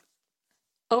and like."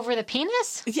 Over the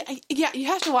penis? Yeah. You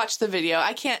have to watch the video.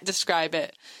 I can't describe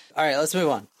it. All right, let's move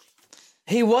on.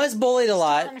 He was bullied a I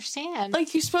lot. don't understand.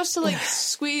 Like you're supposed to like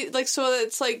squeeze, like so that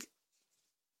it's like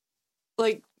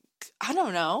I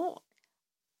don't know.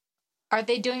 Are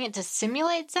they doing it to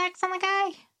simulate sex on the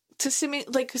guy? To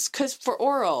simulate, like, because for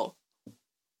oral.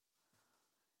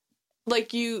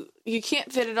 like you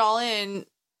can't fit it all in,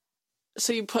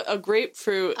 so you put a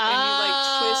grapefruit and you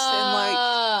like twist and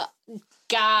like.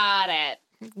 Got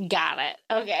it.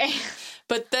 Okay.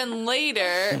 But then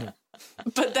later.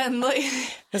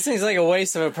 This seems like a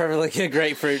waste of a perfectly good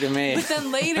grapefruit to me. But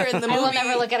then later in the movie, I will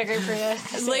never look at a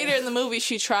grapefruit. later in the movie,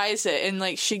 she tries it and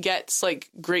like she gets like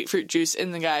grapefruit juice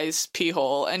in the guy's pee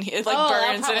hole, and it like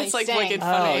burns, and it's like wicked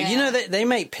funny. You know they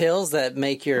make pills that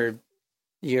make your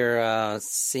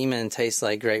semen taste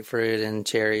like grapefruit and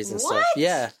cherries and stuff.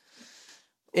 Yeah.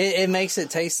 It makes it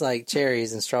taste like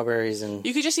cherries and strawberries and.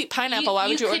 You could just eat pineapple. Why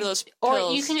would you order those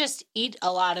pills? Or you can just eat a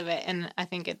lot of it, and I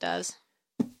think it does.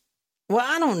 Well,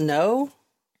 I don't know.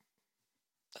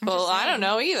 Well, I don't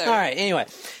know either. All right. Anyway,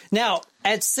 now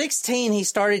at 16, he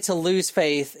started to lose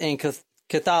faith in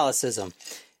Catholicism.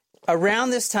 Around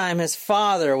this time, his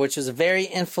father, which was very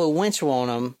influential on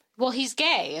him. Well, he's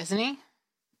gay, isn't he?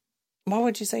 Why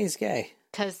would you say he's gay?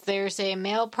 Because there's a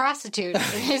male prostitute in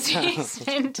his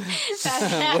basement that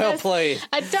has Well played.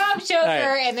 a dog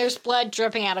choker, and there's blood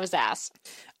dripping out of his ass.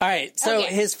 All right, so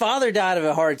his father died of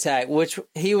a heart attack, which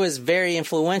he was very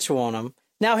influential on him.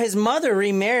 Now, his mother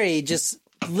remarried just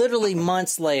literally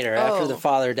months later after the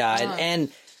father died,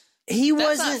 and he That's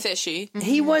wasn't not fishy.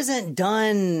 He wasn't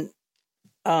done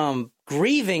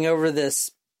grieving over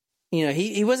this. You know,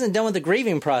 he wasn't done with the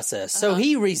grieving process, so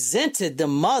he resented the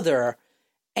mother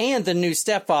and the new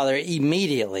stepfather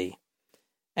immediately,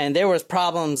 and there was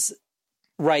problems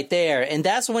right there, and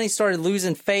that's when he started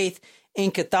losing faith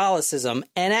in Catholicism.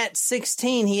 And at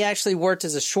 16, he actually worked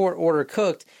as a short order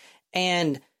cook,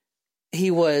 and he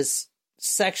was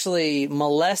sexually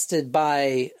molested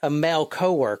by a male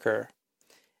coworker.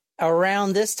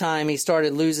 Around this time, he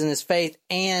started losing his faith,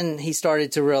 and he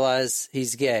started to realize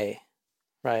he's gay,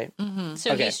 right? Mm-hmm.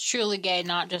 So he's truly gay,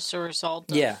 not just a result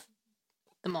of the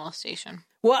molestation.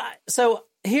 Well, so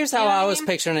here's how I was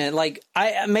picturing it. Like,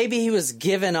 maybe he was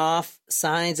giving off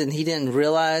signs and he didn't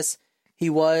realize he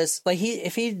was. Like,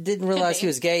 if he didn't realize he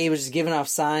was gay, he was just giving off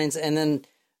signs, and then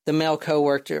the male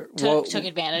coworker took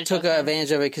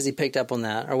advantage of it because he picked up on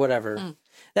that or whatever.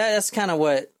 That's kind of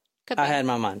what I had in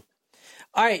my mind.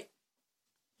 All right.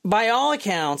 By all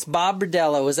accounts, Bob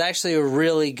Berdella was actually a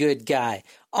really good guy.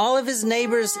 All of his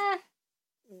neighbors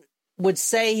would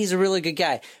say he's a really good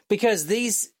guy because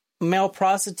these male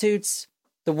prostitutes,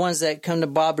 the ones that come to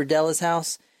Bob Berdella's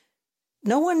house,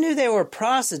 no one knew they were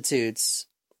prostitutes.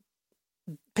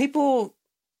 People,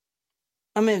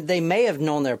 I mean, they may have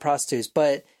known they were prostitutes,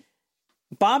 but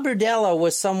Bob Berdella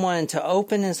was someone to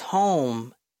open his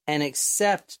home and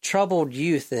accept troubled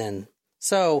youth in.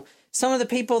 So some of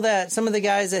the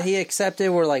guys that he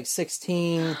accepted were like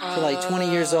 16 to like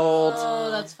 20 years old. Oh,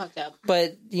 that's fucked up.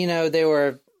 But, you know, they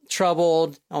were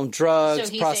troubled on drugs,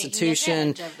 so he's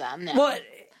prostitution. taking advantage of them now. Well,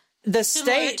 the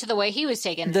Similar state to the way he was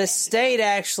taken. The state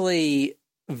actually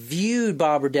viewed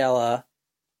Bob Berdella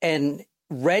and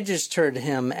registered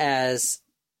him as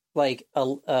like a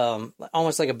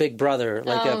almost like a big brother,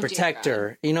 like a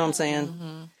protector. You know what I'm saying?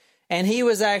 Mm-hmm. And he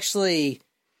was actually.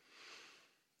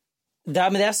 I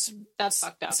mean, that's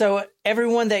fucked up. So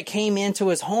everyone that came into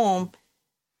his home,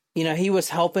 you know, he was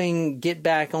helping get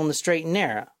back on the straight and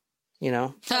narrow. You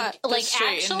know, like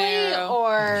actually,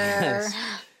 or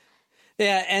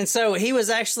yeah, and so he was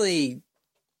actually.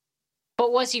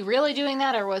 But was he really doing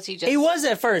that, or was he just? He was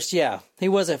at first, yeah. He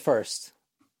was at first.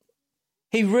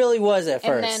 He really was at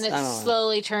first. And then it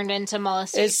slowly turned into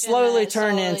molestation. It slowly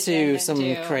turned into some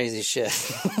crazy shit.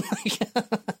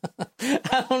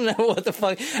 I don't know what the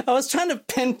fuck. I was trying to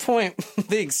pinpoint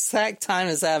the exact time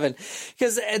this happened.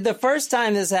 Because the first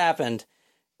time this happened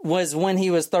was when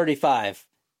he was 35.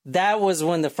 That was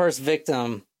when the first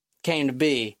victim came to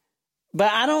be.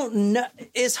 But I don't know.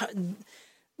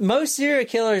 Most serial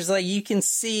killers, like, you can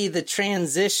see the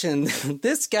transition.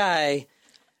 This guy...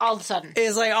 all of a sudden.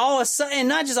 Is like all of a sudden, and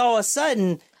not just all of a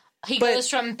sudden. He goes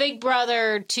from big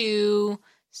brother to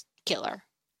killer.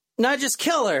 Not just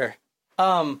killer.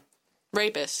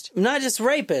 Rapist. Not just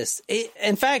rapist.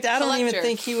 In fact, I don't even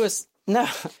think he was... No.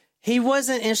 He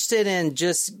wasn't interested in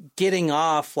just getting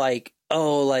off like,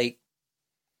 oh, like,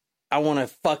 I want to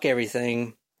fuck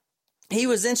everything. He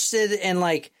was interested in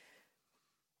like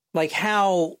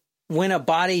how when a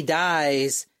body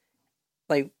dies,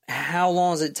 like how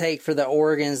long does it take for the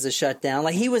organs to shut down?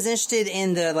 Like he was interested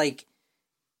in the like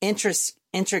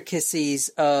intricacies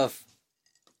of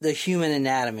the human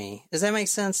anatomy. Does that make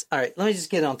sense? All right, let me just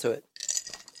get onto it.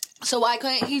 So why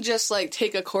couldn't he just like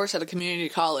take a course at a community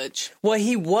college? Well,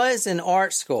 he was in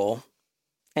art school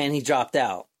and he dropped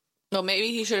out. Well,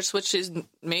 maybe he should have switched his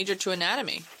major to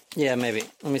anatomy. Yeah, maybe.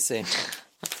 Let me see.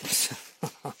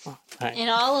 And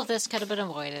all of this could have been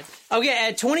avoided. Okay,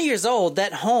 at 20 years old,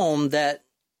 that home that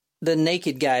the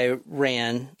naked guy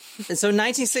ran. So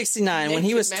 1969, when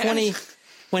he was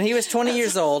 20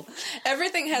 years old.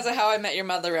 Everything has a How I Met Your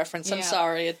Mother reference. I'm Yeah.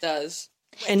 sorry, it does.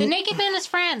 And The naked man is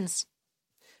friends.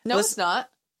 No, it's not.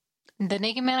 The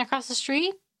naked man across the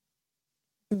street?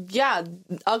 Yeah,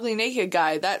 ugly naked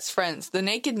guy. That's Friends. The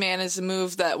naked man is a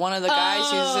move that one of the guys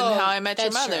uses in How I Met Your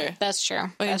That's Mother. True. That's true. When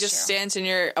he That's just true. stands in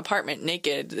your apartment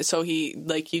naked, so you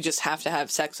just have to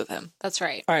have sex with him. That's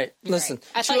right. all right, listen. Right.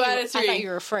 I thought 2 you out were- of 3 I thought you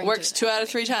were referring works to 2 out of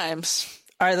 3 times.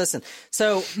 All right, listen.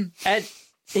 So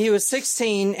he was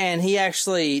 16, and he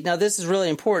actually, now this is really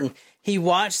important. He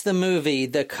watched the movie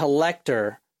The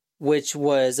Collector, which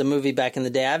was a movie back in the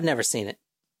day. I've never seen it.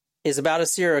 It's about a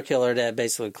serial killer that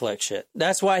basically collects shit.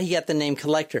 That's why he got the name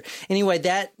Collector. Anyway,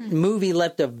 that movie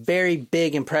left a very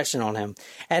big impression on him.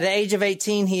 At the age of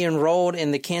 18, he enrolled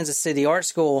in the Kansas City Art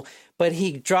School, but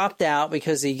he dropped out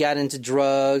because he got into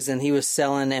drugs and he was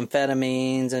selling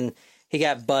amphetamines and he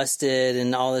got busted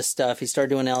and all this stuff. He started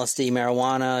doing LSD,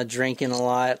 marijuana, drinking a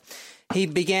lot. He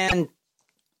began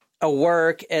a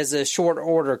work as a short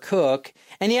order cook,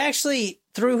 and he actually,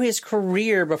 through his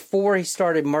career before he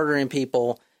started murdering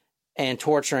people and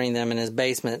torturing them in his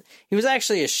basement, he was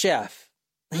actually a chef.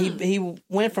 He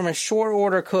went from a short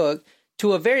order cook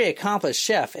to a very accomplished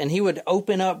chef, and he would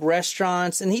open up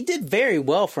restaurants, and he did very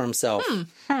well for himself.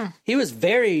 He was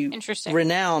very Interesting.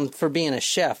 renowned for being a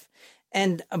chef.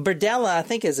 And Berdella, I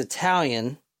think, is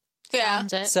Italian. Yeah.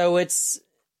 That's it. So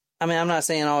I'm not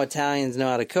saying all Italians know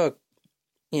how to cook,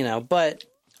 but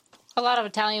A lot of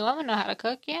Italian women know how to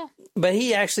cook, yeah.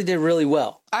 he actually did really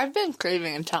well. I've been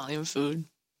craving Italian food.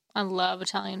 I love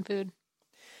Italian food.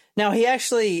 Now,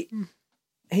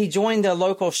 he joined the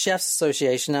local chefs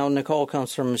association. Now, Nicole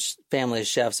comes from a family of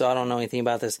chefs, so I don't know anything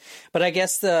about this. But I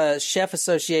guess the chef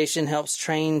association helps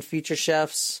train future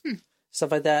chefs,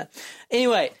 stuff like that.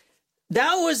 Anyway,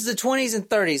 that was the 20s and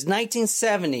 30s,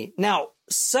 1970. Now,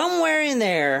 somewhere in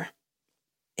there,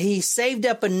 he saved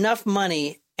up enough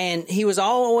money, and he was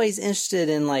always interested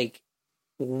in, like,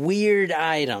 weird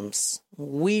items,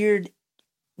 weird,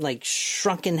 like,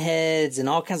 shrunken heads and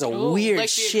all kinds of weird like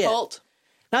the shit. occult.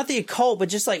 Not the occult, but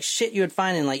just like shit you would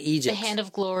find in like The Egypt. Hand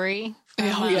of Glory. from,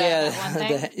 Oh, that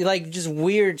one thing. like just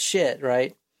weird shit,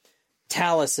 right?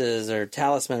 Taluses or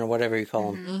talisman or whatever you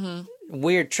call them.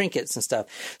 Weird trinkets and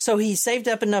stuff. So he saved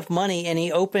up enough money and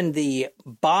he opened the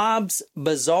Bob's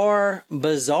Bazaar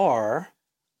Bazaar.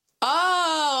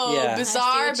 Oh, Yeah.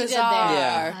 bizarre, I see what you did bizarre. there.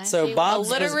 Yeah. I So see. Bob's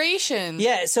Alliteration.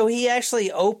 Yeah, so he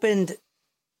actually opened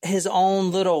his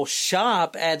own little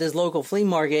shop at his local flea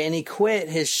market, and he quit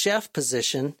his chef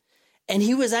position, and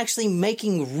he was actually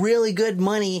making really good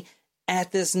money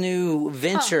at this new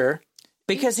venture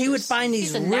because he would find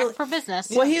He's these a really knack for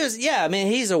business. well,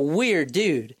 he's a weird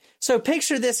dude. So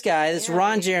picture this guy, this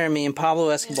Ron Jeremy and Pablo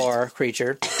Escobar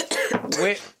creature.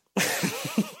 Where,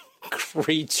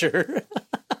 creature.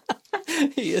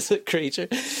 He is a creature.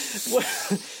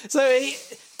 So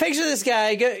picture this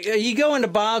guy. You go into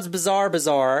Bob's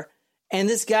Bazaar, and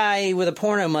this guy with a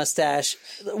porno mustache,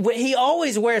 he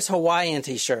always wears Hawaiian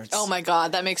t-shirts. Oh my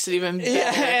god, that makes it even better.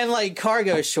 Yeah, and like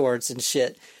cargo shorts and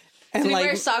shit. And Did he like,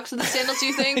 wear socks with the sandals,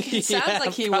 you think? It sounds yeah,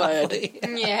 like he probably.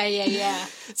 would. Yeah.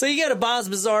 So you go to Bob's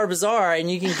Bazaar,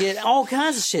 and you can get all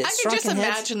kinds of shit. I can just Shrunken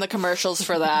heads. imagine the commercials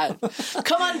for that.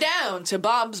 Come on down to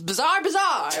Bob's Bazaar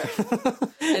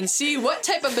and see what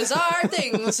type of bizarre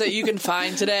things that you can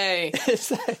find today.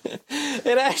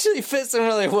 It actually fits him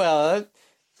really well.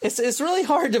 It's really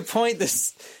hard to point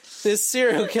this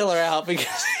serial killer out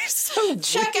because he's so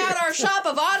Check weird. out our shop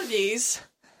of oddities,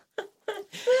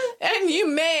 and you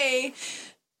may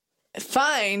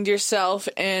find yourself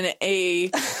in a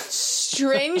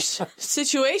strange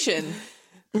situation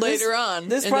later on.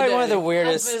 This is in probably one of the day.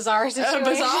 weirdest. Bizarre A situation.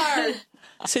 bizarre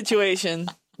situation.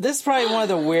 This is probably one of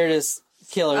the weirdest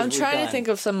killers. I'm we've trying done. to think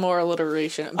of some more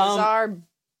alliteration. Bizarre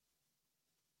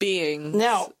beings.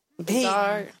 Now,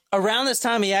 bizarre. around this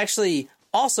time, he actually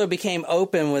also became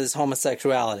open with his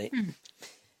homosexuality.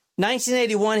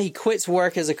 1981, he quits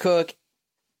work as a cook,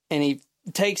 and he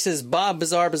takes his Bob's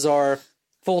Bazaar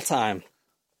full time.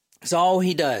 That's all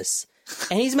he does.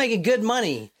 And he's making good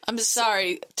money. I'm just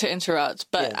sorry to interrupt,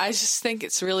 but Yeah. I just think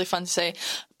it's really fun to say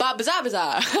Bob Bizarre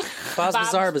Bizarre. Bob's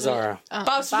Bazaar. Bob's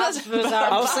Bob's Bizarre.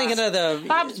 Bizarre. I was thinking of the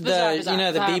Bob's Bazaar, you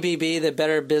know, the Bob. BBB, the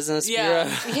Better Business Yeah.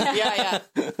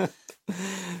 Bureau.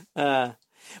 Yeah.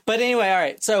 But anyway, all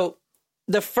right. So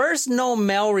the first no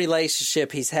male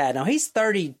relationship he's had, now he's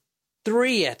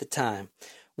 33 at the time,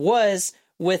 was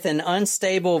with an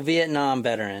unstable Vietnam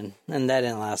veteran, and that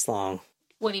didn't last long.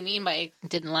 What do you mean by it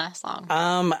didn't last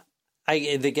long? I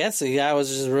guess the guy was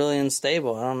just really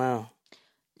unstable. I don't know.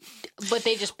 But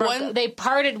they just they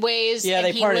parted ways. Yeah,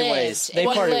 they parted ways. They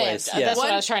parted ways. Yeah. That's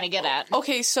what I was trying to get at.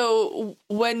 Okay, so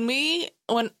when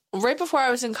right before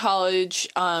I was in college,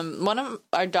 one of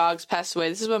our dogs passed away.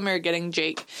 This is when we were getting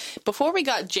Jake. Before we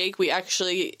got Jake,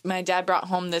 my dad brought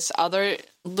home this other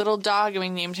little dog, and we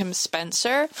named him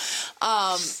Spencer.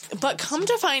 But come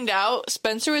to find out,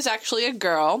 Spencer was actually a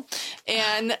girl,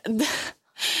 and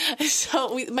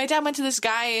so my dad went to this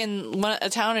guy in a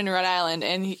town in Rhode Island,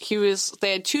 and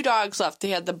they had 2 dogs left. They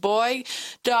had the boy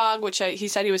dog, which he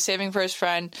said he was saving for his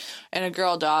friend, and a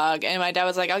girl dog. And my dad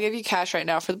was like, I'll give you cash right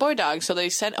now for the boy dog. So they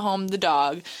sent home the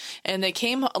dog, and they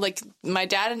came, my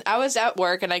dad and I was at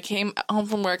work, and I came home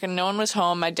from work, and no one was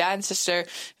home. My dad and sister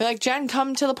were like, Jen,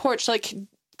 come to the porch,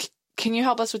 can you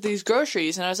help us with these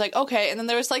groceries? And I was like, okay. And then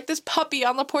there was this puppy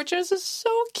on the porch. It was just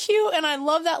so cute. And I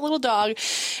love that little dog.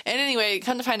 And anyway,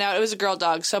 come to find out, it was a girl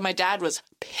dog. So my dad was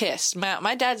pissed.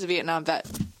 My dad's a Vietnam vet.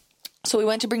 So we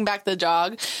went to bring back the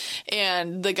dog,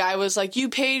 and the guy was like, you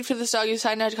paid for this dog, you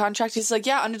signed a contract. He's like,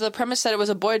 yeah, under the premise that it was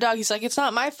a boy dog. He's like, it's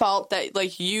not my fault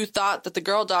that, you thought that the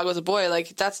girl dog was a boy.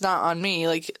 That's not on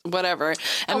me. Whatever.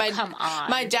 And come on.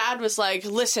 My dad was like,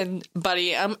 listen,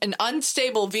 buddy, I'm an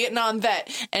unstable Vietnam vet,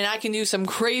 and I can do some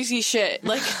crazy shit.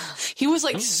 He was,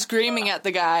 screaming at the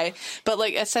guy. But,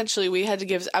 essentially,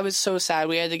 I was so sad.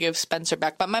 We had to give Spencer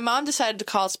back. But my mom decided to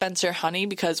call Spencer Honey,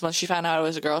 because when she found out it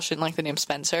was a girl, she didn't like the name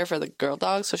Spencer for the girl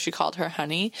dog, so she called her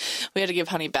Honey. We had to give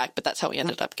Honey back, but that's how we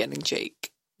ended up getting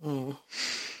Jake. It's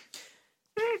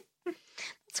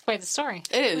quite the story.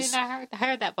 It is. We've never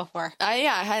heard that before. I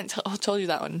hadn't told you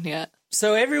that one yet.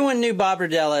 So everyone knew Bob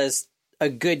Berdella as a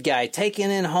good guy, taking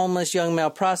in homeless young male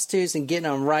prostitutes and getting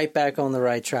them right back on the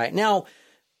right track. Now,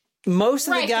 most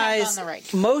of the guys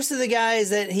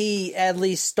that he at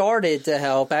least started to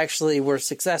help actually were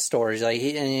success stories.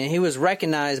 He was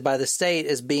recognized by the state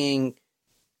as being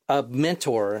a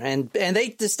mentor, and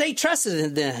the state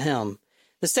trusted him.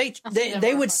 The state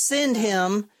they would send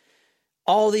him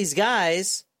all these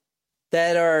guys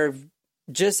that are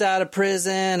just out of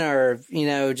prison, or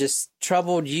just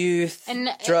troubled youth, and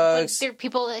drugs. They're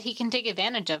people that he can take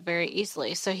advantage of very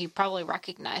easily. So he probably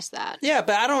recognized that. Yeah,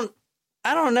 but I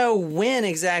don't know when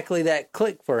exactly that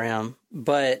clicked for him,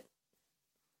 but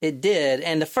it did.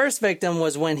 And the first victim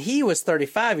was when he was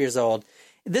 35 years old.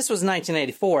 This was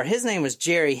 1984. His name was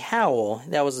Jerry Howell.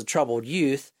 That was a troubled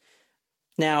youth.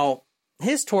 Now,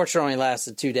 his torture only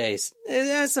lasted 2 days.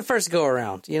 That's the first go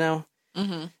around,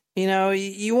 Mm-hmm.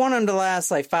 You want him to last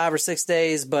 5 or 6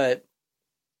 days, but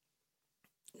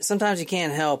sometimes you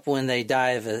can't help when they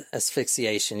die of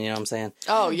asphyxiation. You know what I'm saying?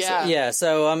 Oh, yeah.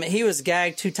 So he was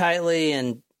gagged too tightly,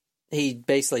 and he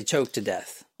basically choked to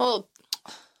death. Well,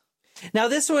 now,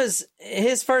 this was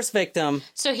his first victim.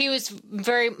 So he was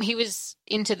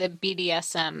into the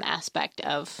BDSM aspect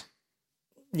of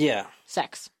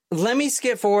sex. Let me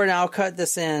skip forward, and I'll cut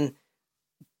this in,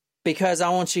 because I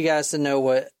want you guys to know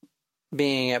what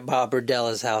being at Bob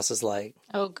Berdella's house is like.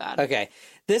 Oh, God. Okay.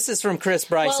 This is from Chris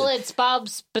Bryson. Well, it's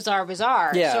Bob's Bizarre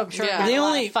Bazaar. Yeah. So I'm sure he had a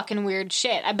lot of fucking weird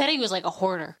shit. I bet he was like a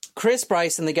hoarder. Chris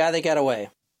Bryson, the guy that got away.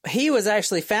 He was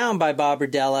actually found by Bob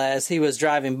Berdella as he was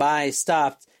driving by,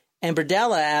 stopped. And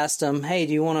Berdella asked him, hey,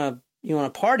 do you want to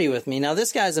party with me? Now,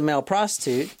 this guy's a male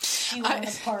prostitute. You want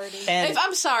to party.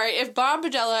 I'm sorry. If Bob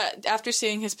Berdella, after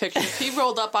seeing his picture, if he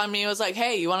rolled up on me and was like,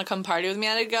 hey, you want to come party with me?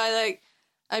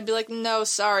 I'd be like, no,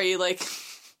 sorry.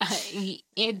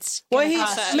 It's going to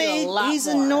cost you a lot he's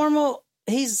more. A normal,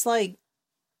 he's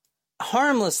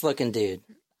harmless looking dude.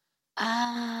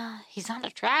 He's not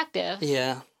attractive.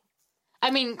 Yeah.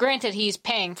 I mean, granted, he's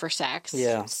paying for sex.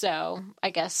 Yeah. So, I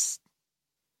guess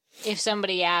if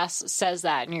somebody says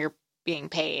that and you're being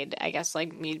paid, I guess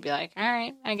you'd be like, all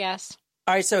right, I guess.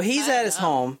 All right, so he's at his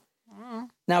home.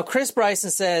 Now, Chris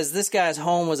Bryson says this guy's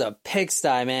home was a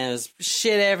pigsty, man. There was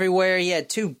shit everywhere. He had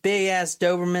 2 big-ass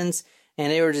Dobermans,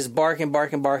 and they were just barking.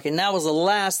 That was the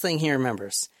last thing he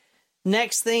remembers.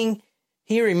 Next thing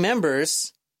he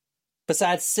remembers,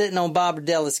 besides sitting on Bob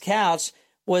Berdella's couch,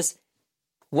 was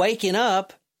waking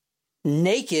up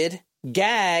naked,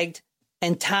 gagged,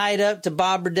 and tied up to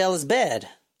Bob Berdella's bed.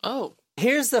 Oh.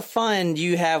 Here's the fun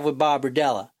you have with Bob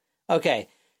Berdella. Okay,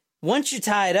 once you're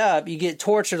tied up, you get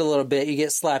tortured a little bit, you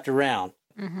get slapped around.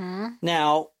 Mm-hmm.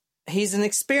 Now, he's an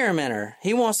experimenter.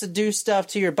 He wants to do stuff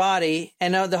to your body,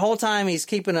 and the whole time he's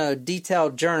keeping a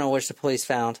detailed journal, which the police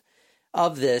found,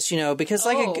 of this, because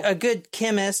a good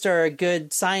chemist or a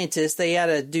good scientist, they got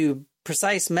to do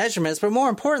precise measurements, but more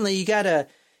importantly, you got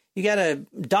to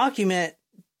document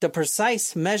the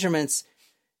precise measurements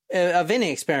of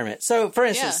any experiment. So, for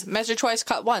instance... Yeah, measure twice,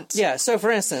 cut once. Yeah, so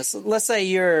for instance, let's say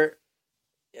you're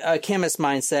a chemist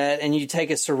mindset and you take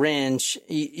a syringe,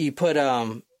 you put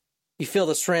you fill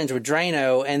the syringe with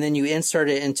Drano and then you insert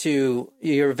it into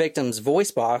your victim's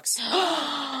voice box.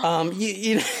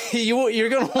 You're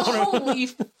gonna want to. Holy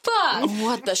fuck!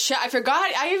 What the shit?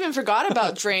 I even forgot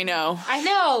about Drano. I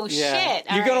know. Shit.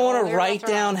 You're gonna want to write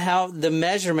down how the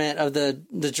measurement of the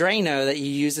Drano that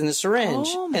you use in the syringe,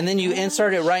 and then you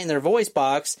insert it right in their voice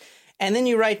box, and then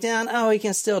you write down, oh, he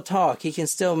can still talk, he can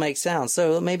still make sounds,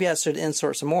 so maybe I should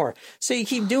insert some more. So you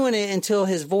keep doing it until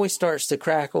his voice starts to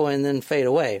crackle and then fade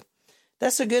away.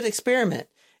 That's a good experiment.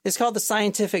 It's called the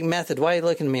scientific method. Why are you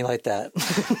looking at me like that?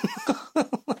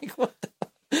 Like, what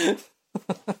the...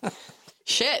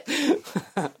 Shit.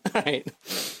 All right.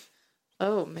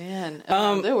 Oh, man.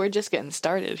 We're just getting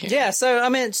started here. Yeah, so,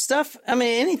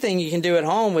 anything you can do at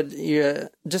home with your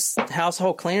just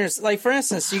household cleaners. Like, for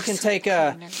instance, you can take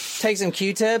some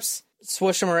Q-tips,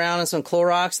 swoosh them around in some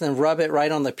Clorox, and then rub it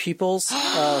right on the pupils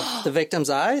of the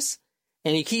victim's eyes.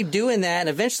 And you keep doing that, and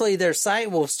eventually their sight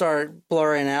will start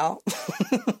blurring out.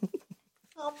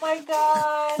 Oh my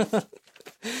god!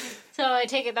 So I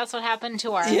take it that's what happened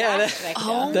to our last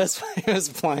victim. That's what he was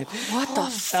playing. What the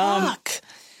fuck?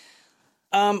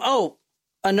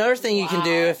 Another thing you can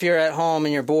do if you're at home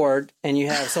and you're bored and you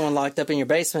have someone locked up in your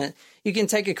basement, you can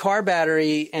take a car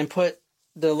battery and put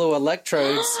the little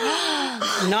electrodes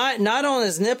not on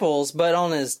his nipples but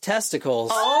on his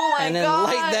testicles. Oh my and then god!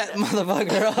 light that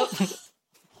motherfucker up.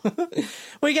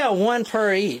 We got one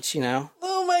per each, you know.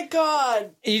 Oh my god!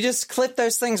 You just clip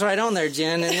those things right on there,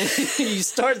 Jen, and then you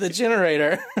start the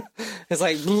generator. It's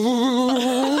like, it's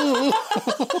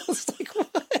like what?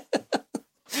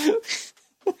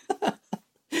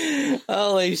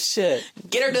 Holy shit!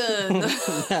 Get her done.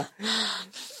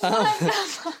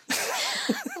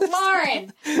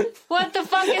 Lauren, what the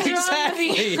fuck is wrong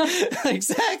with you?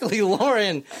 Exactly,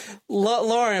 Lauren.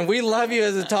 Lauren, we love you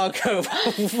as a taco.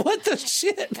 What the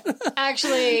shit?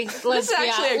 Actually, let's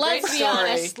be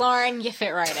honest, Lauren, you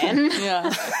fit right in.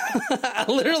 Yeah. I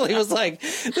literally was like,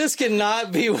 this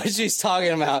cannot be what she's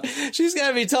talking about. She's got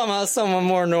to be talking about someone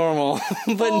more normal.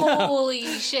 But no. Holy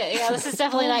shit. Yeah, this is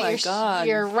definitely not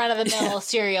your run-of-the-mill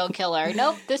serial killer.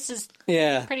 Nope, this is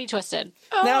pretty twisted.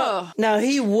 Now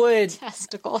he would...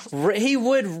 Testicles. He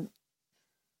would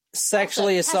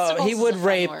sexually assault. He would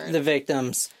rape the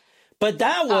victims. But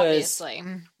that was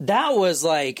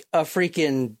like a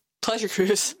freaking pleasure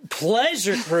cruise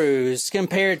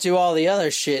compared to all the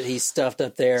other shit he stuffed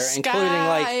up there, including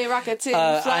like rockets in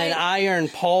an iron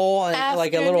pole and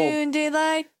like a little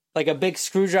daylight. Like a big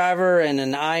screwdriver and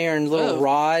an iron little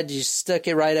rod. You stuck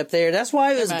it right up there. That's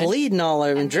why it was bleeding all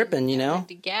over and dripping, you know?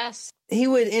 The gas. He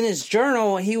would, in his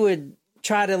journal, he would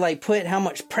try to like put how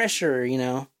much pressure, you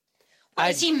know?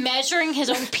 Is he measuring his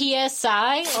own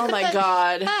PSI? Oh my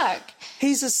god. Fuck.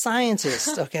 He's a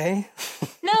scientist, okay?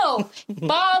 No,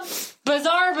 Bob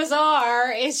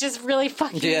Bizarre is just really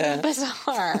fucking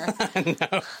bizarre. I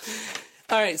know.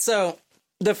 All right, so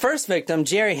the first victim,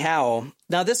 Jerry Howell.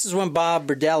 Now, this is when Bob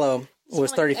Bordello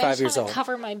was 35 years old.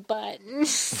 Cover my butt.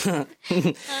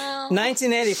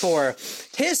 1984.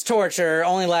 His torture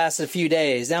only lasted a few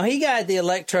days. Now, he got the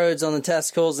electrodes on the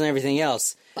testicles and everything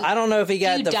else. I don't know if he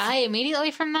got Do you die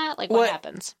immediately from that? Like, what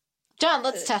happens? John,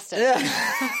 let's test it.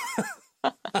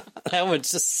 That would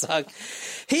just suck.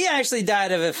 He actually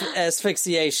died of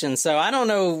asphyxiation, so I don't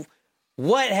know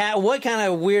what kind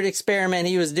of weird experiment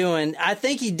he was doing. I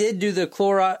think he did do the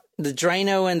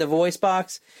Drano in the voice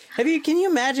box. Can you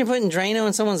imagine putting Drano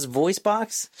in someone's voice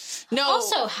box? No.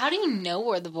 Also, how do you know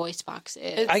where the voice box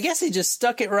is? I guess he just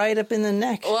stuck it right up in the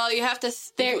neck. Well, you have to.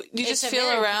 You just feel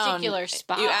around. Particular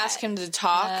spot. You ask him to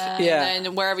talk,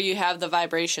 and wherever you have the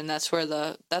vibration, that's where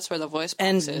the voice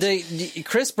box is. And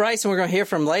Chris Bryson, we're going to hear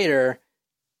from later.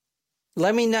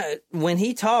 Let me know when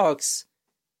he talks.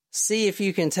 See if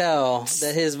you can tell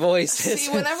that his voice is...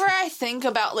 See, whenever I think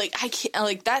about, like, I can't,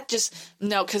 like, that just...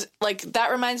 No, because, like, that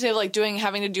reminds me of, like,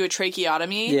 having to do a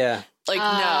tracheotomy. Yeah. Like,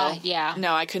 no. Yeah.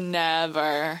 No, I could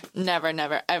never,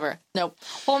 ever. Nope.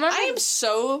 Well, remember... I am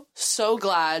so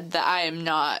glad that I am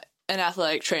not an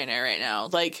athletic trainer right now.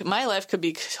 Like, my life could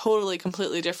be totally,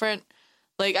 completely different.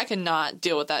 Like, I could not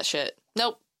deal with that shit.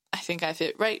 Nope. I think I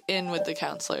fit right in with the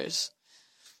counselors.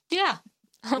 Yeah.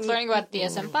 Learning about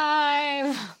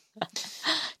DSM-5.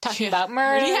 Talking about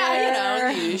murder. Yeah, you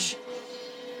know.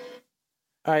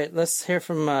 All right, let's hear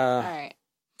from... All right.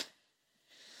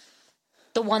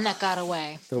 The one that got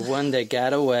away. The one that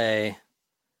got away.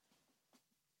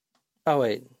 Oh,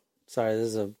 wait. Sorry, this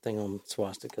is a thing on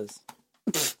swastikas.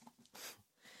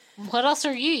 What else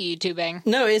are you YouTubing?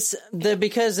 No, it's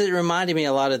because it reminded me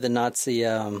a lot of the Nazi...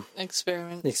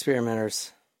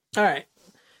 experimenters. All right.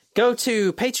 Go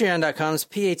to patreon.com,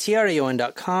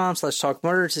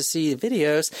 patreon.com/talkmurder to see the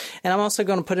videos. And I'm also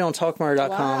going to put it on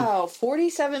talkmurder.com. Wow,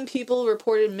 47 people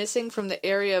reported missing from the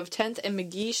area of 10th and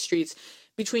McGee Streets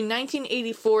between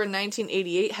 1984 and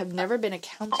 1988 have never been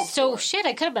accounted So, for. shit,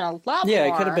 it could have been a lot more. Yeah,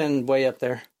 it could have been way up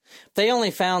there. They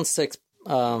only found 6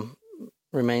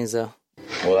 remains, though.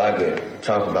 Well, I could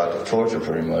talk about the torture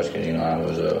pretty much because, I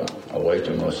was awake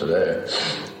to most of that.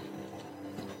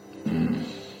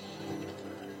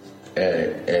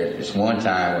 At this one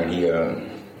time when he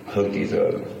hooked these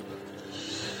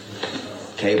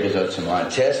cables up to my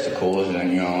testicles, and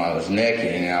I was naked,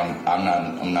 and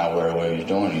I'm not aware of what he was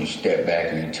doing. He stepped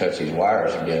back and he touched these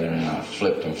wires together, and I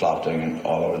flipped and flopped them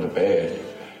all over the bed.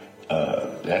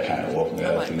 That kind of woke me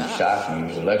up. He shocked me. He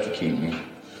was electrocuting me.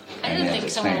 I didn't think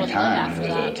someone would live he after was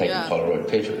that. taking Polaroid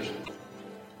pictures.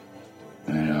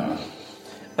 And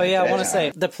Oh, yeah, I want to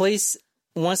say, the police,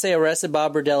 once they arrested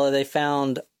Bob Berdella, they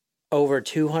found over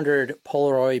 200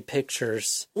 Polaroid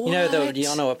pictures. What? Do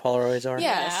y'all know what Polaroids are?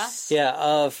 Yes.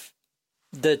 Yeah,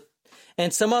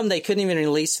 and some of them they couldn't even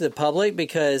release to the public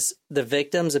because the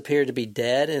victims appeared to be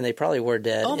dead, and they probably were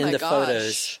dead in the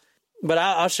photos. But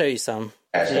I'll show you some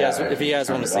if you guys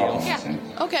want to see them.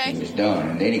 Yeah. Okay. He was done,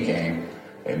 and then he came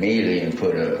immediately and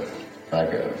put a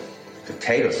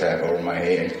potato sack over my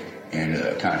head and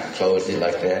kind of closed it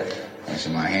like that. And so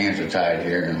my hands were tied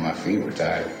here and my feet were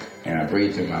tied. And I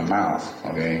breathed through my mouth,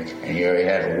 okay? And he already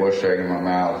had a wash rag in my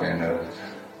mouth and a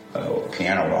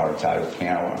piano water tied with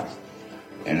piano wire.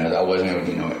 And I wasn't able to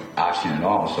get no oxygen at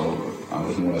all, so I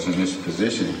was in this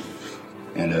position.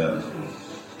 And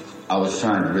I was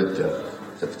trying to rip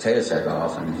the potato sack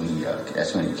off, and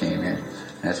that's when he came in.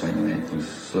 And that's when he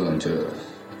flew into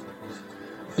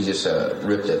he just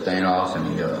ripped that thing off, and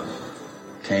he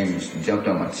jumped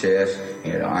on my chest. He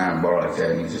had an iron bar like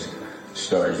that, and he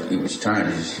was trying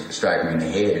to just strike me in the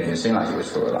head, and it seemed like it was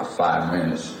for like 5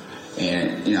 minutes.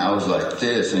 And, I was like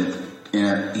this, and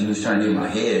he was trying to get my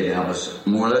head, and I was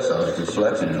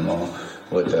deflecting him all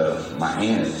with my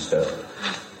hands and stuff.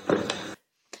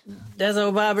 That's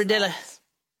old Bob Berdella.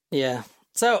 Yeah.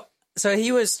 So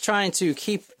he was trying to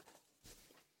keep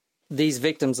these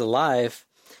victims alive.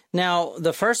 Now,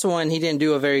 the first one, he didn't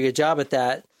do a very good job at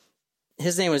that.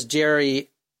 His name was Jerry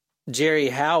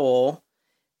Howell.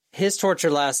 His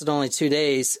torture lasted only 2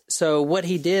 days. So what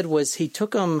he did was he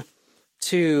took them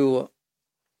to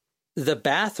the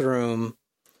bathroom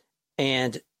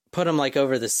and put them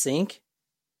over the sink.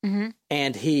 Mm-hmm.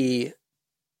 And he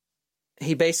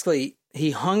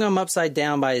hung them upside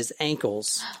down by his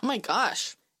ankles. Oh my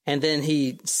gosh. And then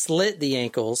he slit the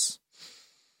ankles.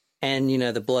 And,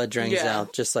 the blood drains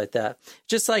out just like that.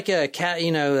 Just like a cat,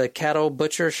 the cattle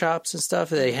butcher shops and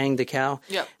stuff, they hang the cow.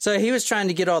 Yep. So he was trying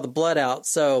to get all the blood out.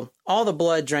 So all the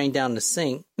blood drained down the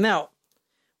sink. Now,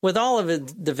 with all of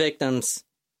the victims,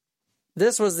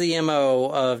 this was the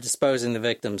MO of disposing the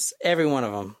victims. Every one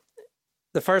of them.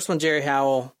 The first one, Jerry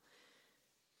Howell,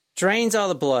 drains all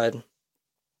the blood,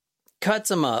 cuts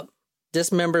them up,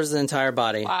 dismembers the entire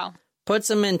body. Wow. Puts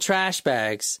them in trash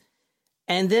bags,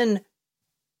 and then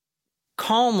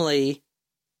calmly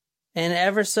and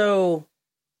ever so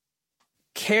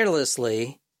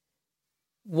carelessly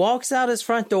walks out his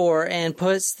front door and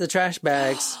puts the trash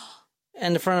bags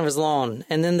in the front of his lawn.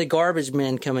 And then the garbage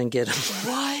men come and get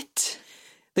him. What?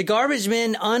 The garbage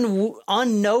men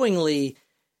unknowingly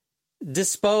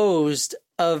disposed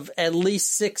of at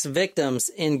least 6 victims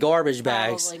in garbage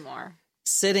bags. Probably more.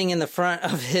 Sitting in the front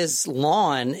of his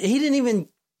lawn. He didn't even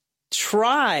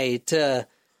try to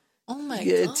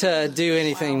do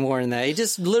anything more than that. He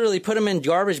just literally put them in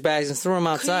garbage bags and threw them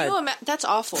outside. That's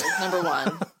awful, number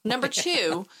one. Number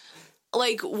two,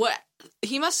 what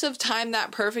he must have timed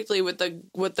that perfectly with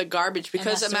the garbage,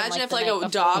 because imagine if a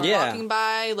dog walking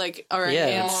by, or an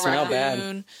animal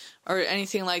raccoon or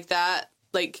anything like that.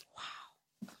 Wow.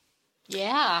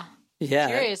 Yeah. Yeah.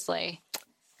 Seriously.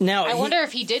 Now I wonder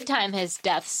if he did time his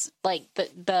deaths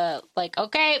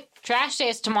okay, trash day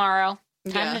is tomorrow.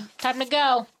 Time to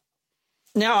go.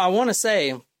 Now, I want to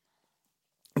say,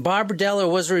 Bob Berdella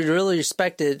was really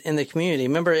respected in the community.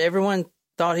 Remember, everyone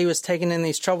thought he was taking in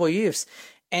these troubled youths.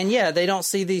 And they don't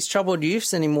see these troubled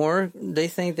youths anymore. They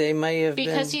think they may have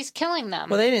because he's killing them.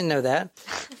 Well, they didn't know that.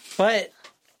 But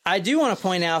I do want to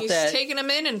point out he's taking them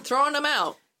in and throwing them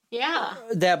out. Yeah.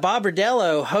 That Bob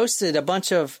Berdella hosted a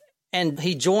bunch of, and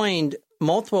he joined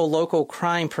multiple local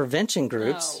crime prevention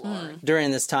groups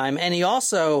during this time. And he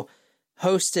also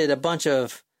hosted a bunch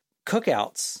of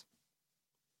cookouts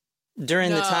during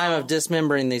the time of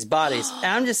dismembering these bodies.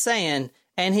 I'm just saying,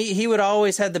 and he would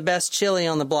always have the best chili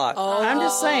on the block. I'm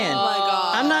just saying. Oh my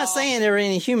God. I'm not saying there were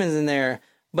any humans in there,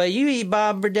 But you eat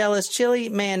Bob Berdella's chili,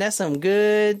 man, that's some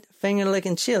good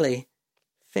finger-licking chili.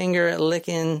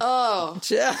 Finger-licking... Oh.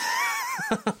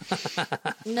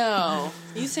 No.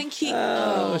 You think he...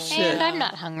 Oh, shit. And I'm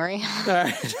not hungry. All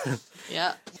right.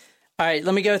 Yeah. All right,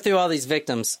 let me go through all these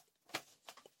victims.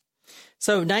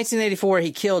 So, 1984,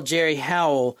 he killed Jerry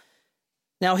Howell.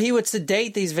 Now, he would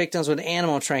sedate these victims with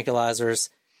animal tranquilizers.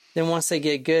 Then once they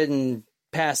get good and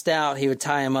passed out, he would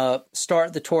tie them up,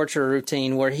 start the torture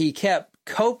routine where he kept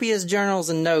copious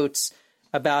journals and notes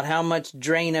about how much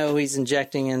Drano he's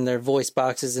injecting in their voice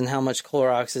boxes and how much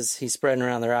Clorox he's spreading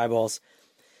around their eyeballs.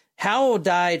 Howell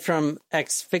died from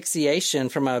asphyxiation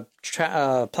from a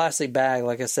plastic bag,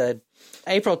 like I said.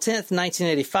 April 10th,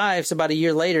 1985, so about a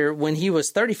year later, when he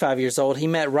was 35 years old, he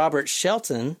met Robert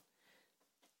Shelton.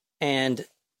 And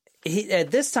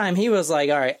at this time, he was like,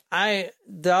 all right,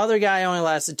 the other guy only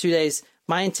lasted 2 days.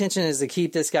 My intention is to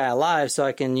keep this guy alive so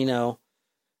I can,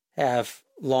 have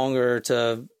longer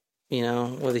to,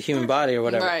 with a human body or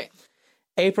whatever. Right.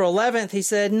 April 11th, he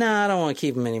said, I don't want to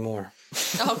keep him anymore.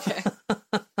 Okay.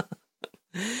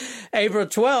 April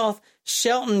 12th,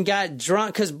 Shelton got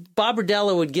drunk because Bob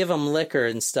Berdella would give him liquor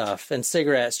and stuff and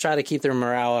cigarettes, try to keep their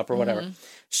morale up or whatever. Mm-hmm.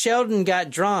 Shelton got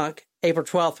drunk April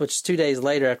 12th, which is 2 days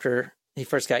later after he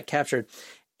first got captured.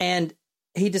 And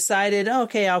he decided,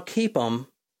 okay, I'll keep him.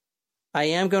 I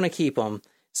am going to keep him.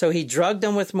 So he drugged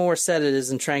him with more sedatives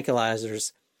and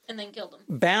tranquilizers. And then killed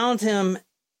him. Bound him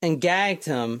and gagged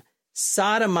him,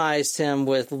 sodomized him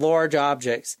with large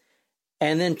objects,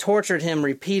 and then tortured him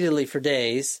repeatedly for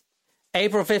days.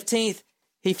 April 15th,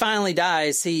 he finally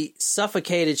dies. He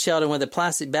suffocated Shelton with a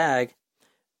plastic bag.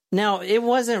 Now, it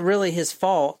wasn't really his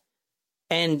fault,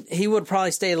 and he would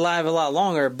probably stay alive a lot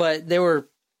longer, but there were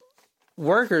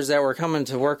workers that were coming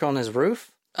to work on his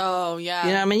roof. Oh,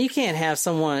 yeah. You can't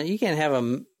have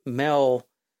a male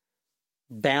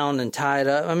bound and tied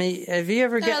up. I mean, have you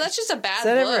ever that's just a bad Has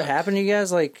that look. ever happened to you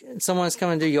guys? Like, someone's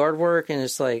coming to do yard work, and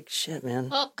it's like, shit, man.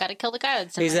 Well, gotta kill the guy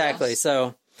that's in Exactly. my house.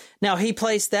 So, now he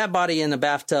placed that body in the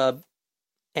bathtub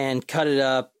and cut it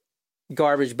up,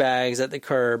 garbage bags at the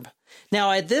curb.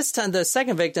 Now, at this time, the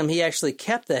second victim, he actually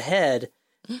kept the head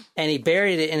and he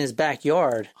buried it in his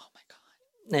backyard. Oh, my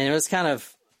God. And it was kind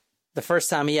of the first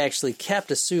time he actually kept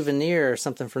a souvenir or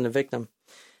something from the victim.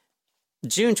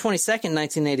 June 22nd,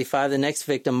 1985, the next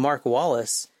victim, Mark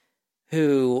Wallace,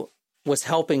 who was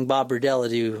helping Bob Berdella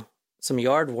do some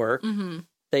yard work. Mm-hmm.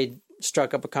 They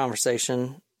struck up a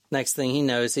conversation. Next thing he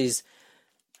knows, he's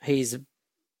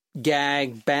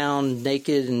gagged, bound,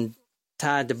 naked, and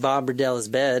tied to Bob Berdella's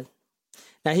bed.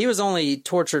 Now, he was only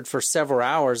tortured for several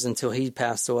hours until he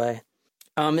passed away.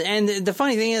 And the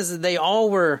funny thing is that they all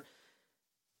were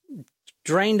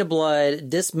drained of blood,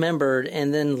 dismembered,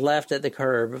 and then left at the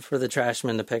curb for the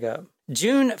trashman to pick up.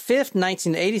 June 5th,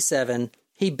 1987,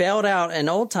 he bailed out an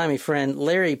old-timey friend,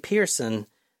 Larry Pearson,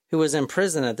 who was in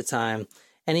prison at the time,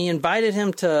 and he invited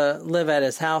him to live at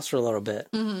his house for a little bit.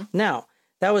 Mm-hmm. Now,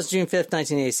 that was June 5th,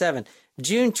 1987.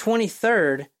 June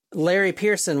 23rd, Larry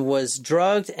Pearson was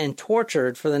drugged and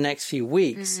tortured for the next few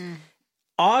weeks. Mm-hmm.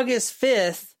 August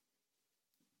 5th,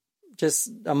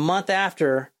 just a month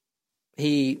after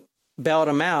he bailed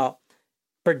him out,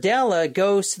 Berdella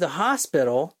goes to the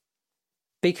hospital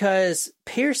because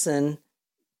Pearson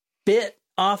bit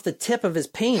off the tip of his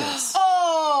penis.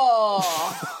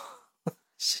 Oh!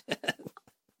 Shit.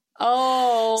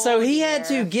 Oh. So he had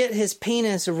to get his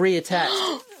penis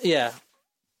reattached. Yeah.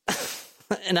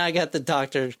 And I got the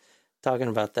doctor talking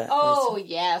about that. Oh,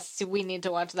 yes. We need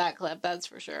to watch that clip. That's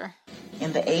for sure.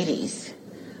 In the 80s,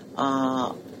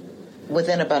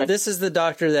 within about a This is the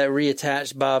doctor that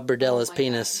reattached Bob Berdella's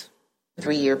penis.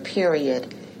 3-year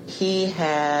period, he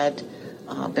had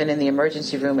been in the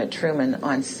emergency room at Truman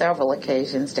on several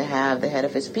occasions to have the head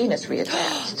of his penis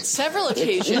reattached. Several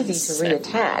occasions. It's easy to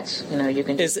reattach. You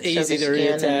can It's just easy to show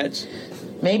the skin reattach.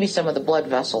 and maybe some of the blood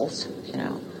vessels,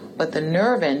 but the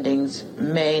nerve endings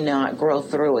may not grow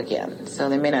through again, so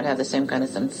they may not have the same kind of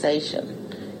sensation.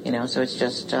 So it's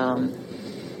just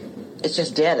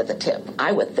dead at the tip,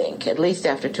 I would think, at least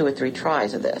after 2 or 3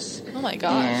 tries of this. Oh my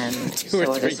gosh. And 2 or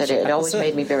so, as I 3 said, it tries. always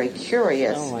made me very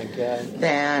curious. Oh my God.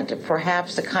 That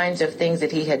perhaps the kinds of things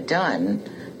that he had done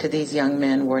to these young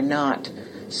men were not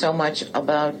so much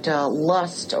about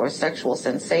lust or sexual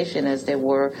sensation as they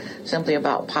were simply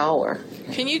about power.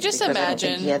 Can you just Because I don't think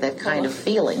imagine? he had that kind of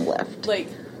feeling left Like,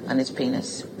 on his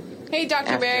penis. hey, Dr.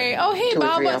 After Barry. Oh, hey, 2 or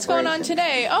Bob, 3 what's going on operations.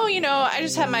 today? Oh, I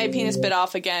just had my penis bit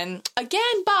off again.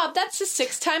 Again, Bob, that's the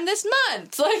 6th time this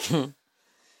month. Like,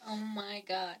 Oh, my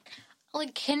God.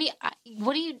 Like, can you...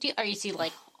 what do you do? Are you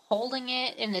holding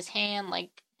it in his hand? Like,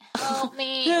 Help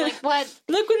me. Like, what?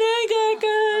 Look what I got,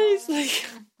 guys. Like,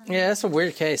 Yeah, that's a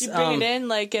weird case. you bring it in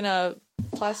like in a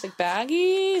plastic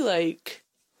baggie, like.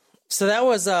 So that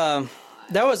was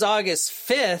August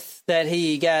 5th that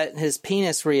he got his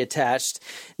penis reattached.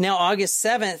 Now, August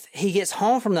 7th, he gets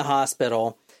home from the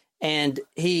hospital and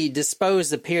he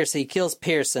disposed of Pearson. He kills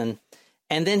Pearson.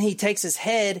 And then he takes his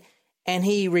head and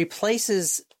he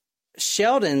replaces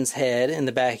Sheldon's head in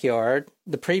the backyard,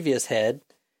 the previous head,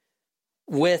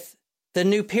 with the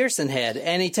new Pearson head.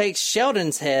 And he takes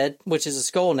Sheldon's head, which is a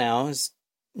skull now,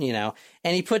 and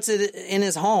he puts it in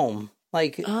his home,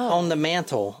 like on the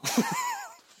mantle.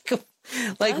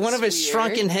 Like one of his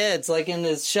shrunken heads, like in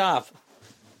his shop.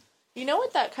 You know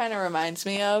what that kind of reminds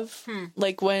me of?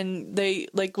 Like when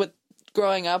with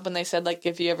growing up, when they said, like,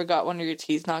 if you ever got one of your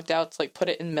teeth knocked out, it's like put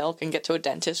it in milk and get to a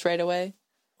dentist right away.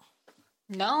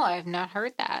 No, I've not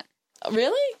heard that.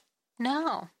 Really?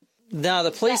 No. No,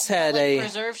 the police had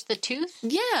preserves the tooth?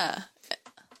 Yeah.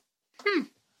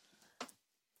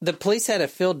 The police had a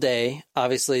field day.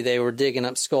 Obviously, they were digging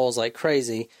up skulls like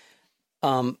crazy.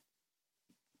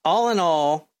 All in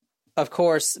all, of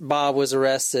course, Bob was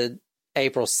arrested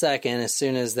April 2nd as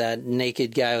soon as that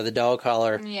naked guy with a dog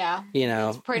collar,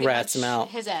 rats him out.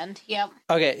 His end, yep.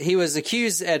 Okay, he was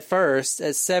accused at first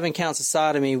at 7 counts of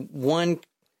sodomy, 1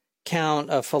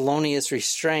 count of felonious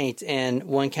restraint, and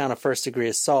 1 count of first-degree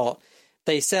assault.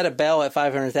 They set a bail at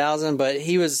 $500,000, but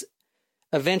he was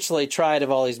eventually tried of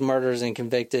all these murders and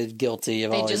convicted guilty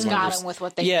of all these murders. They just got him with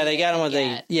what they they got him with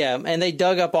and they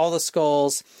dug up all the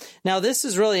skulls. Now this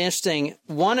is really interesting.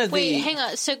 Hang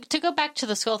on. So to go back to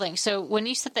the skull thing. So when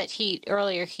you said that he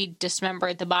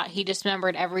dismembered the bot, he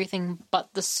dismembered everything but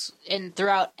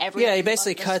throughout everything. Yeah, he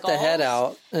basically cut the head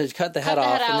out, cut the head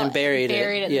off, and then buried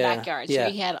it in the backyard. So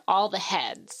he had all the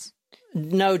heads.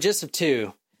 No, just of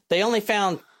 2. They only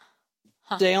found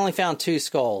 2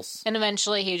 skulls. And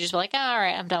eventually he would just be like, all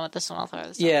right, I'm done with this one. I'll throw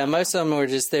this out. Most of them were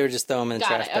just throwing them in the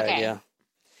trash bag. Okay. Yeah.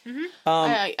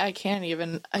 Mm-hmm. I can't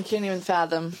even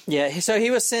fathom. Yeah. So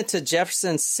he was sent to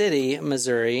Jefferson City,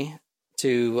 Missouri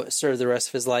to serve the rest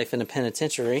of his life in a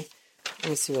penitentiary. Let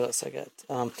me see what else I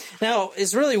got. Now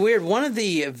it's really weird. One of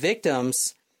the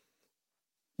victims,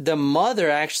 the mother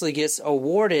actually gets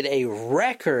awarded a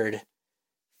record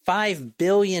 $5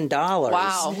 billion.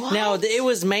 Wow. What? Now, it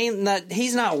was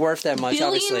he's not worth that much,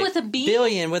 obviously. Billion with a B?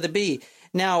 Billion with a B.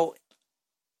 Now,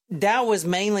 that was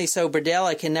mainly so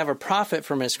Berdella can never profit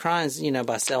from his crimes,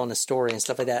 by selling his story and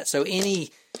stuff like that. So any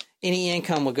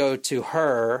income would go to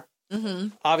her. Mm-hmm.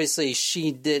 Obviously,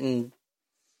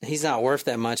 he's not worth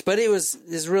that much. But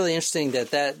it's really interesting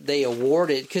that they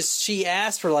awarded, because she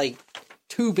asked for like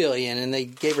 $2 billion and they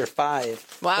gave her $5 billion.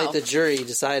 Wow. Like the jury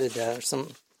decided that or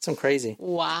something. Some crazy.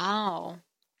 Wow.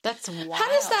 That's wild. How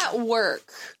does that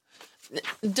work?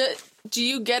 Do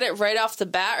you get it right off the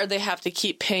bat, or they have to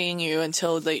keep paying you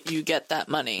until you get that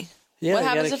money? Yeah. What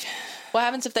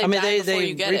happens if they die before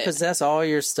you get it? They repossess all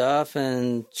your stuff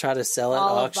and try to sell it at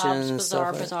auctions and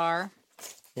stuff. Bizarre.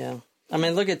 Yeah. I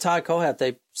mean, look at Todd Kohlhepp.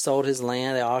 They sold his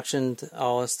land. They auctioned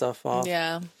all his stuff off.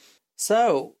 Yeah.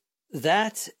 So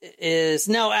that is...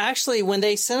 No, actually, when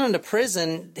they sent him to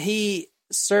prison, he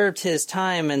served his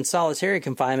time in solitary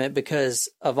confinement because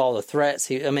of all the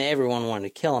threats. Everyone wanted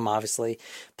to kill him, obviously.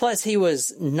 Plus, he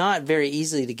was not very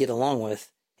easy to get along with.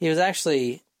 He was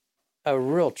actually a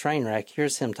real train wreck.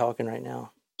 Here's him talking right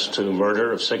now. To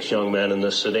murder of 6 young men in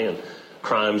this city and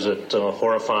crimes that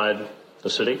horrified the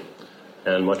city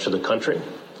and much of the country.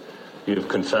 You've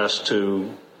confessed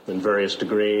to, in various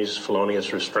degrees,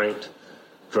 felonious restraint,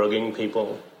 drugging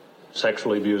people,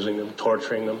 sexually abusing them,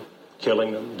 torturing them,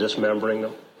 killing them, dismembering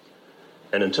them.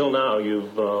 And until now,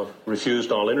 you've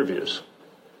refused all interviews.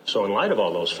 So in light of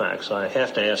all those facts, I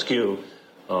have to ask you,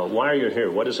 why are you here?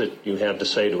 What is it you have to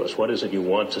say to us? What is it you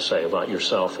want to say about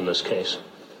yourself in this case?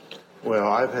 Well,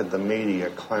 I've had the media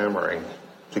clamoring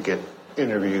to get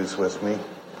interviews with me.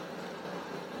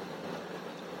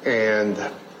 And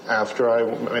after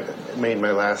I made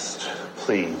my last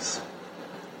pleas,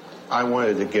 I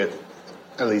wanted to get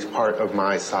at least part of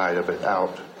my side of it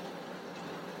out.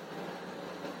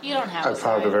 You don't have I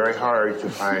found it very hard to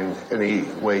find any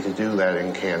way to do that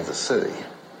in Kansas City.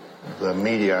 The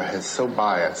media has so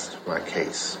biased my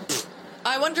case.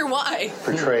 I wonder why.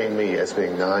 Portraying me as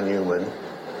being non-human,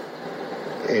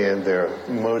 and their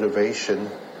motivation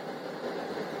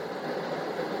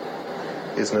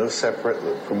is no separate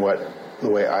from the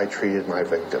way I treated my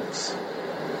victims.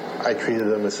 I treated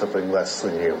them as something less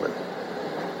than human.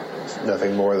 It's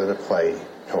nothing more than a play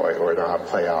toy or a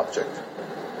play object.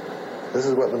 This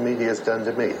is what the media has done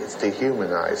to me. It's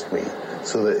dehumanized me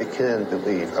so that it can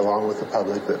believe, along with the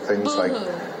public, that things like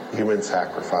human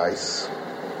sacrifice,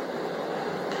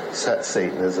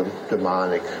 Satanism,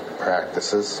 demonic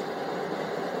practices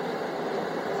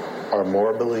are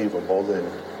more believable than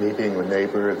me being the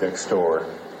neighbor next door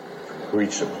who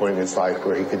reached a point in his life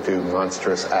where he could do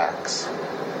monstrous acts.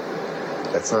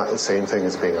 That's not the same thing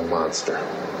as being a monster.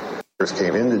 First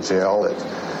came into jail at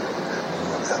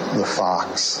the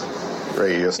Fox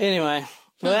radio. Anyway,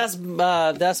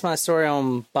 well, that's my story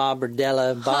on Bob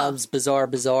Berdella, Bob's Bizarre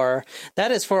Bazaar.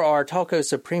 That is for our Taco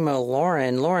Supremo,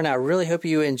 Lauren. Lauren, I really hope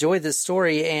you enjoyed this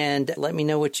story, and let me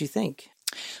know what you think.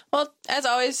 Well, as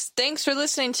always, thanks for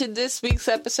listening to this week's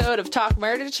episode of Talk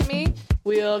Murder to Me.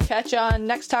 We'll catch you on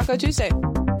next Taco Tuesday.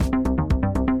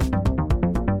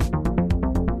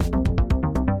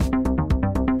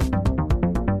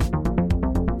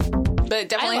 But it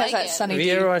definitely has that Sunny D. D.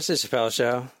 Have you ever watched the Chappelle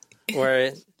Show?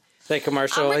 Where the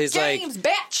commercial, he's like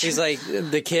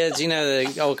the kids,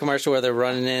 the old commercial where they're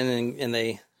running in and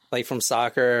they, like from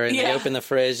soccer, and they open the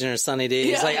fridge and there's Sunny D.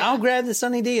 He's like, I'll grab the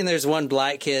Sunny D. And there's one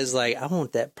black kid's like, I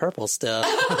want that purple stuff.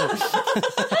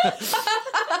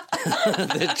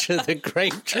 the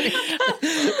grape tree.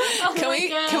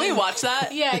 Can we watch that?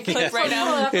 Yeah, click right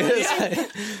now.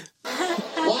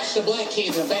 Watch the black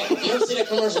kids in the back. You ever see that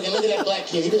commercial and look at that black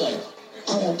kid? He be like,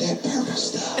 I want that purple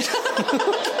stuff.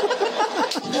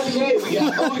 Okay, we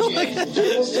got OJ.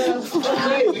 Purple stuff.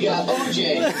 Okay, we got OJ.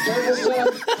 Purple stuff.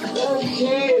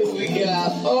 Okay, we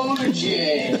got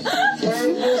OJ.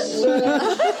 Purple stuff.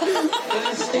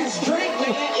 That's drink,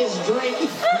 man. It's drink.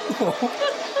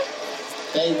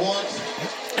 They want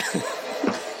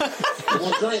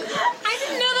drink. I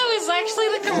didn't know that was actually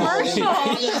the commercial.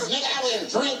 Yes, nigga, I want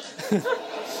drink.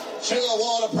 Sugar,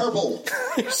 water, purple.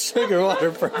 Sugar,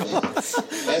 water, purple.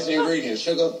 That's the ingredient.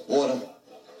 Sugar, water,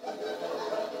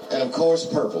 and of course,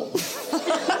 purple.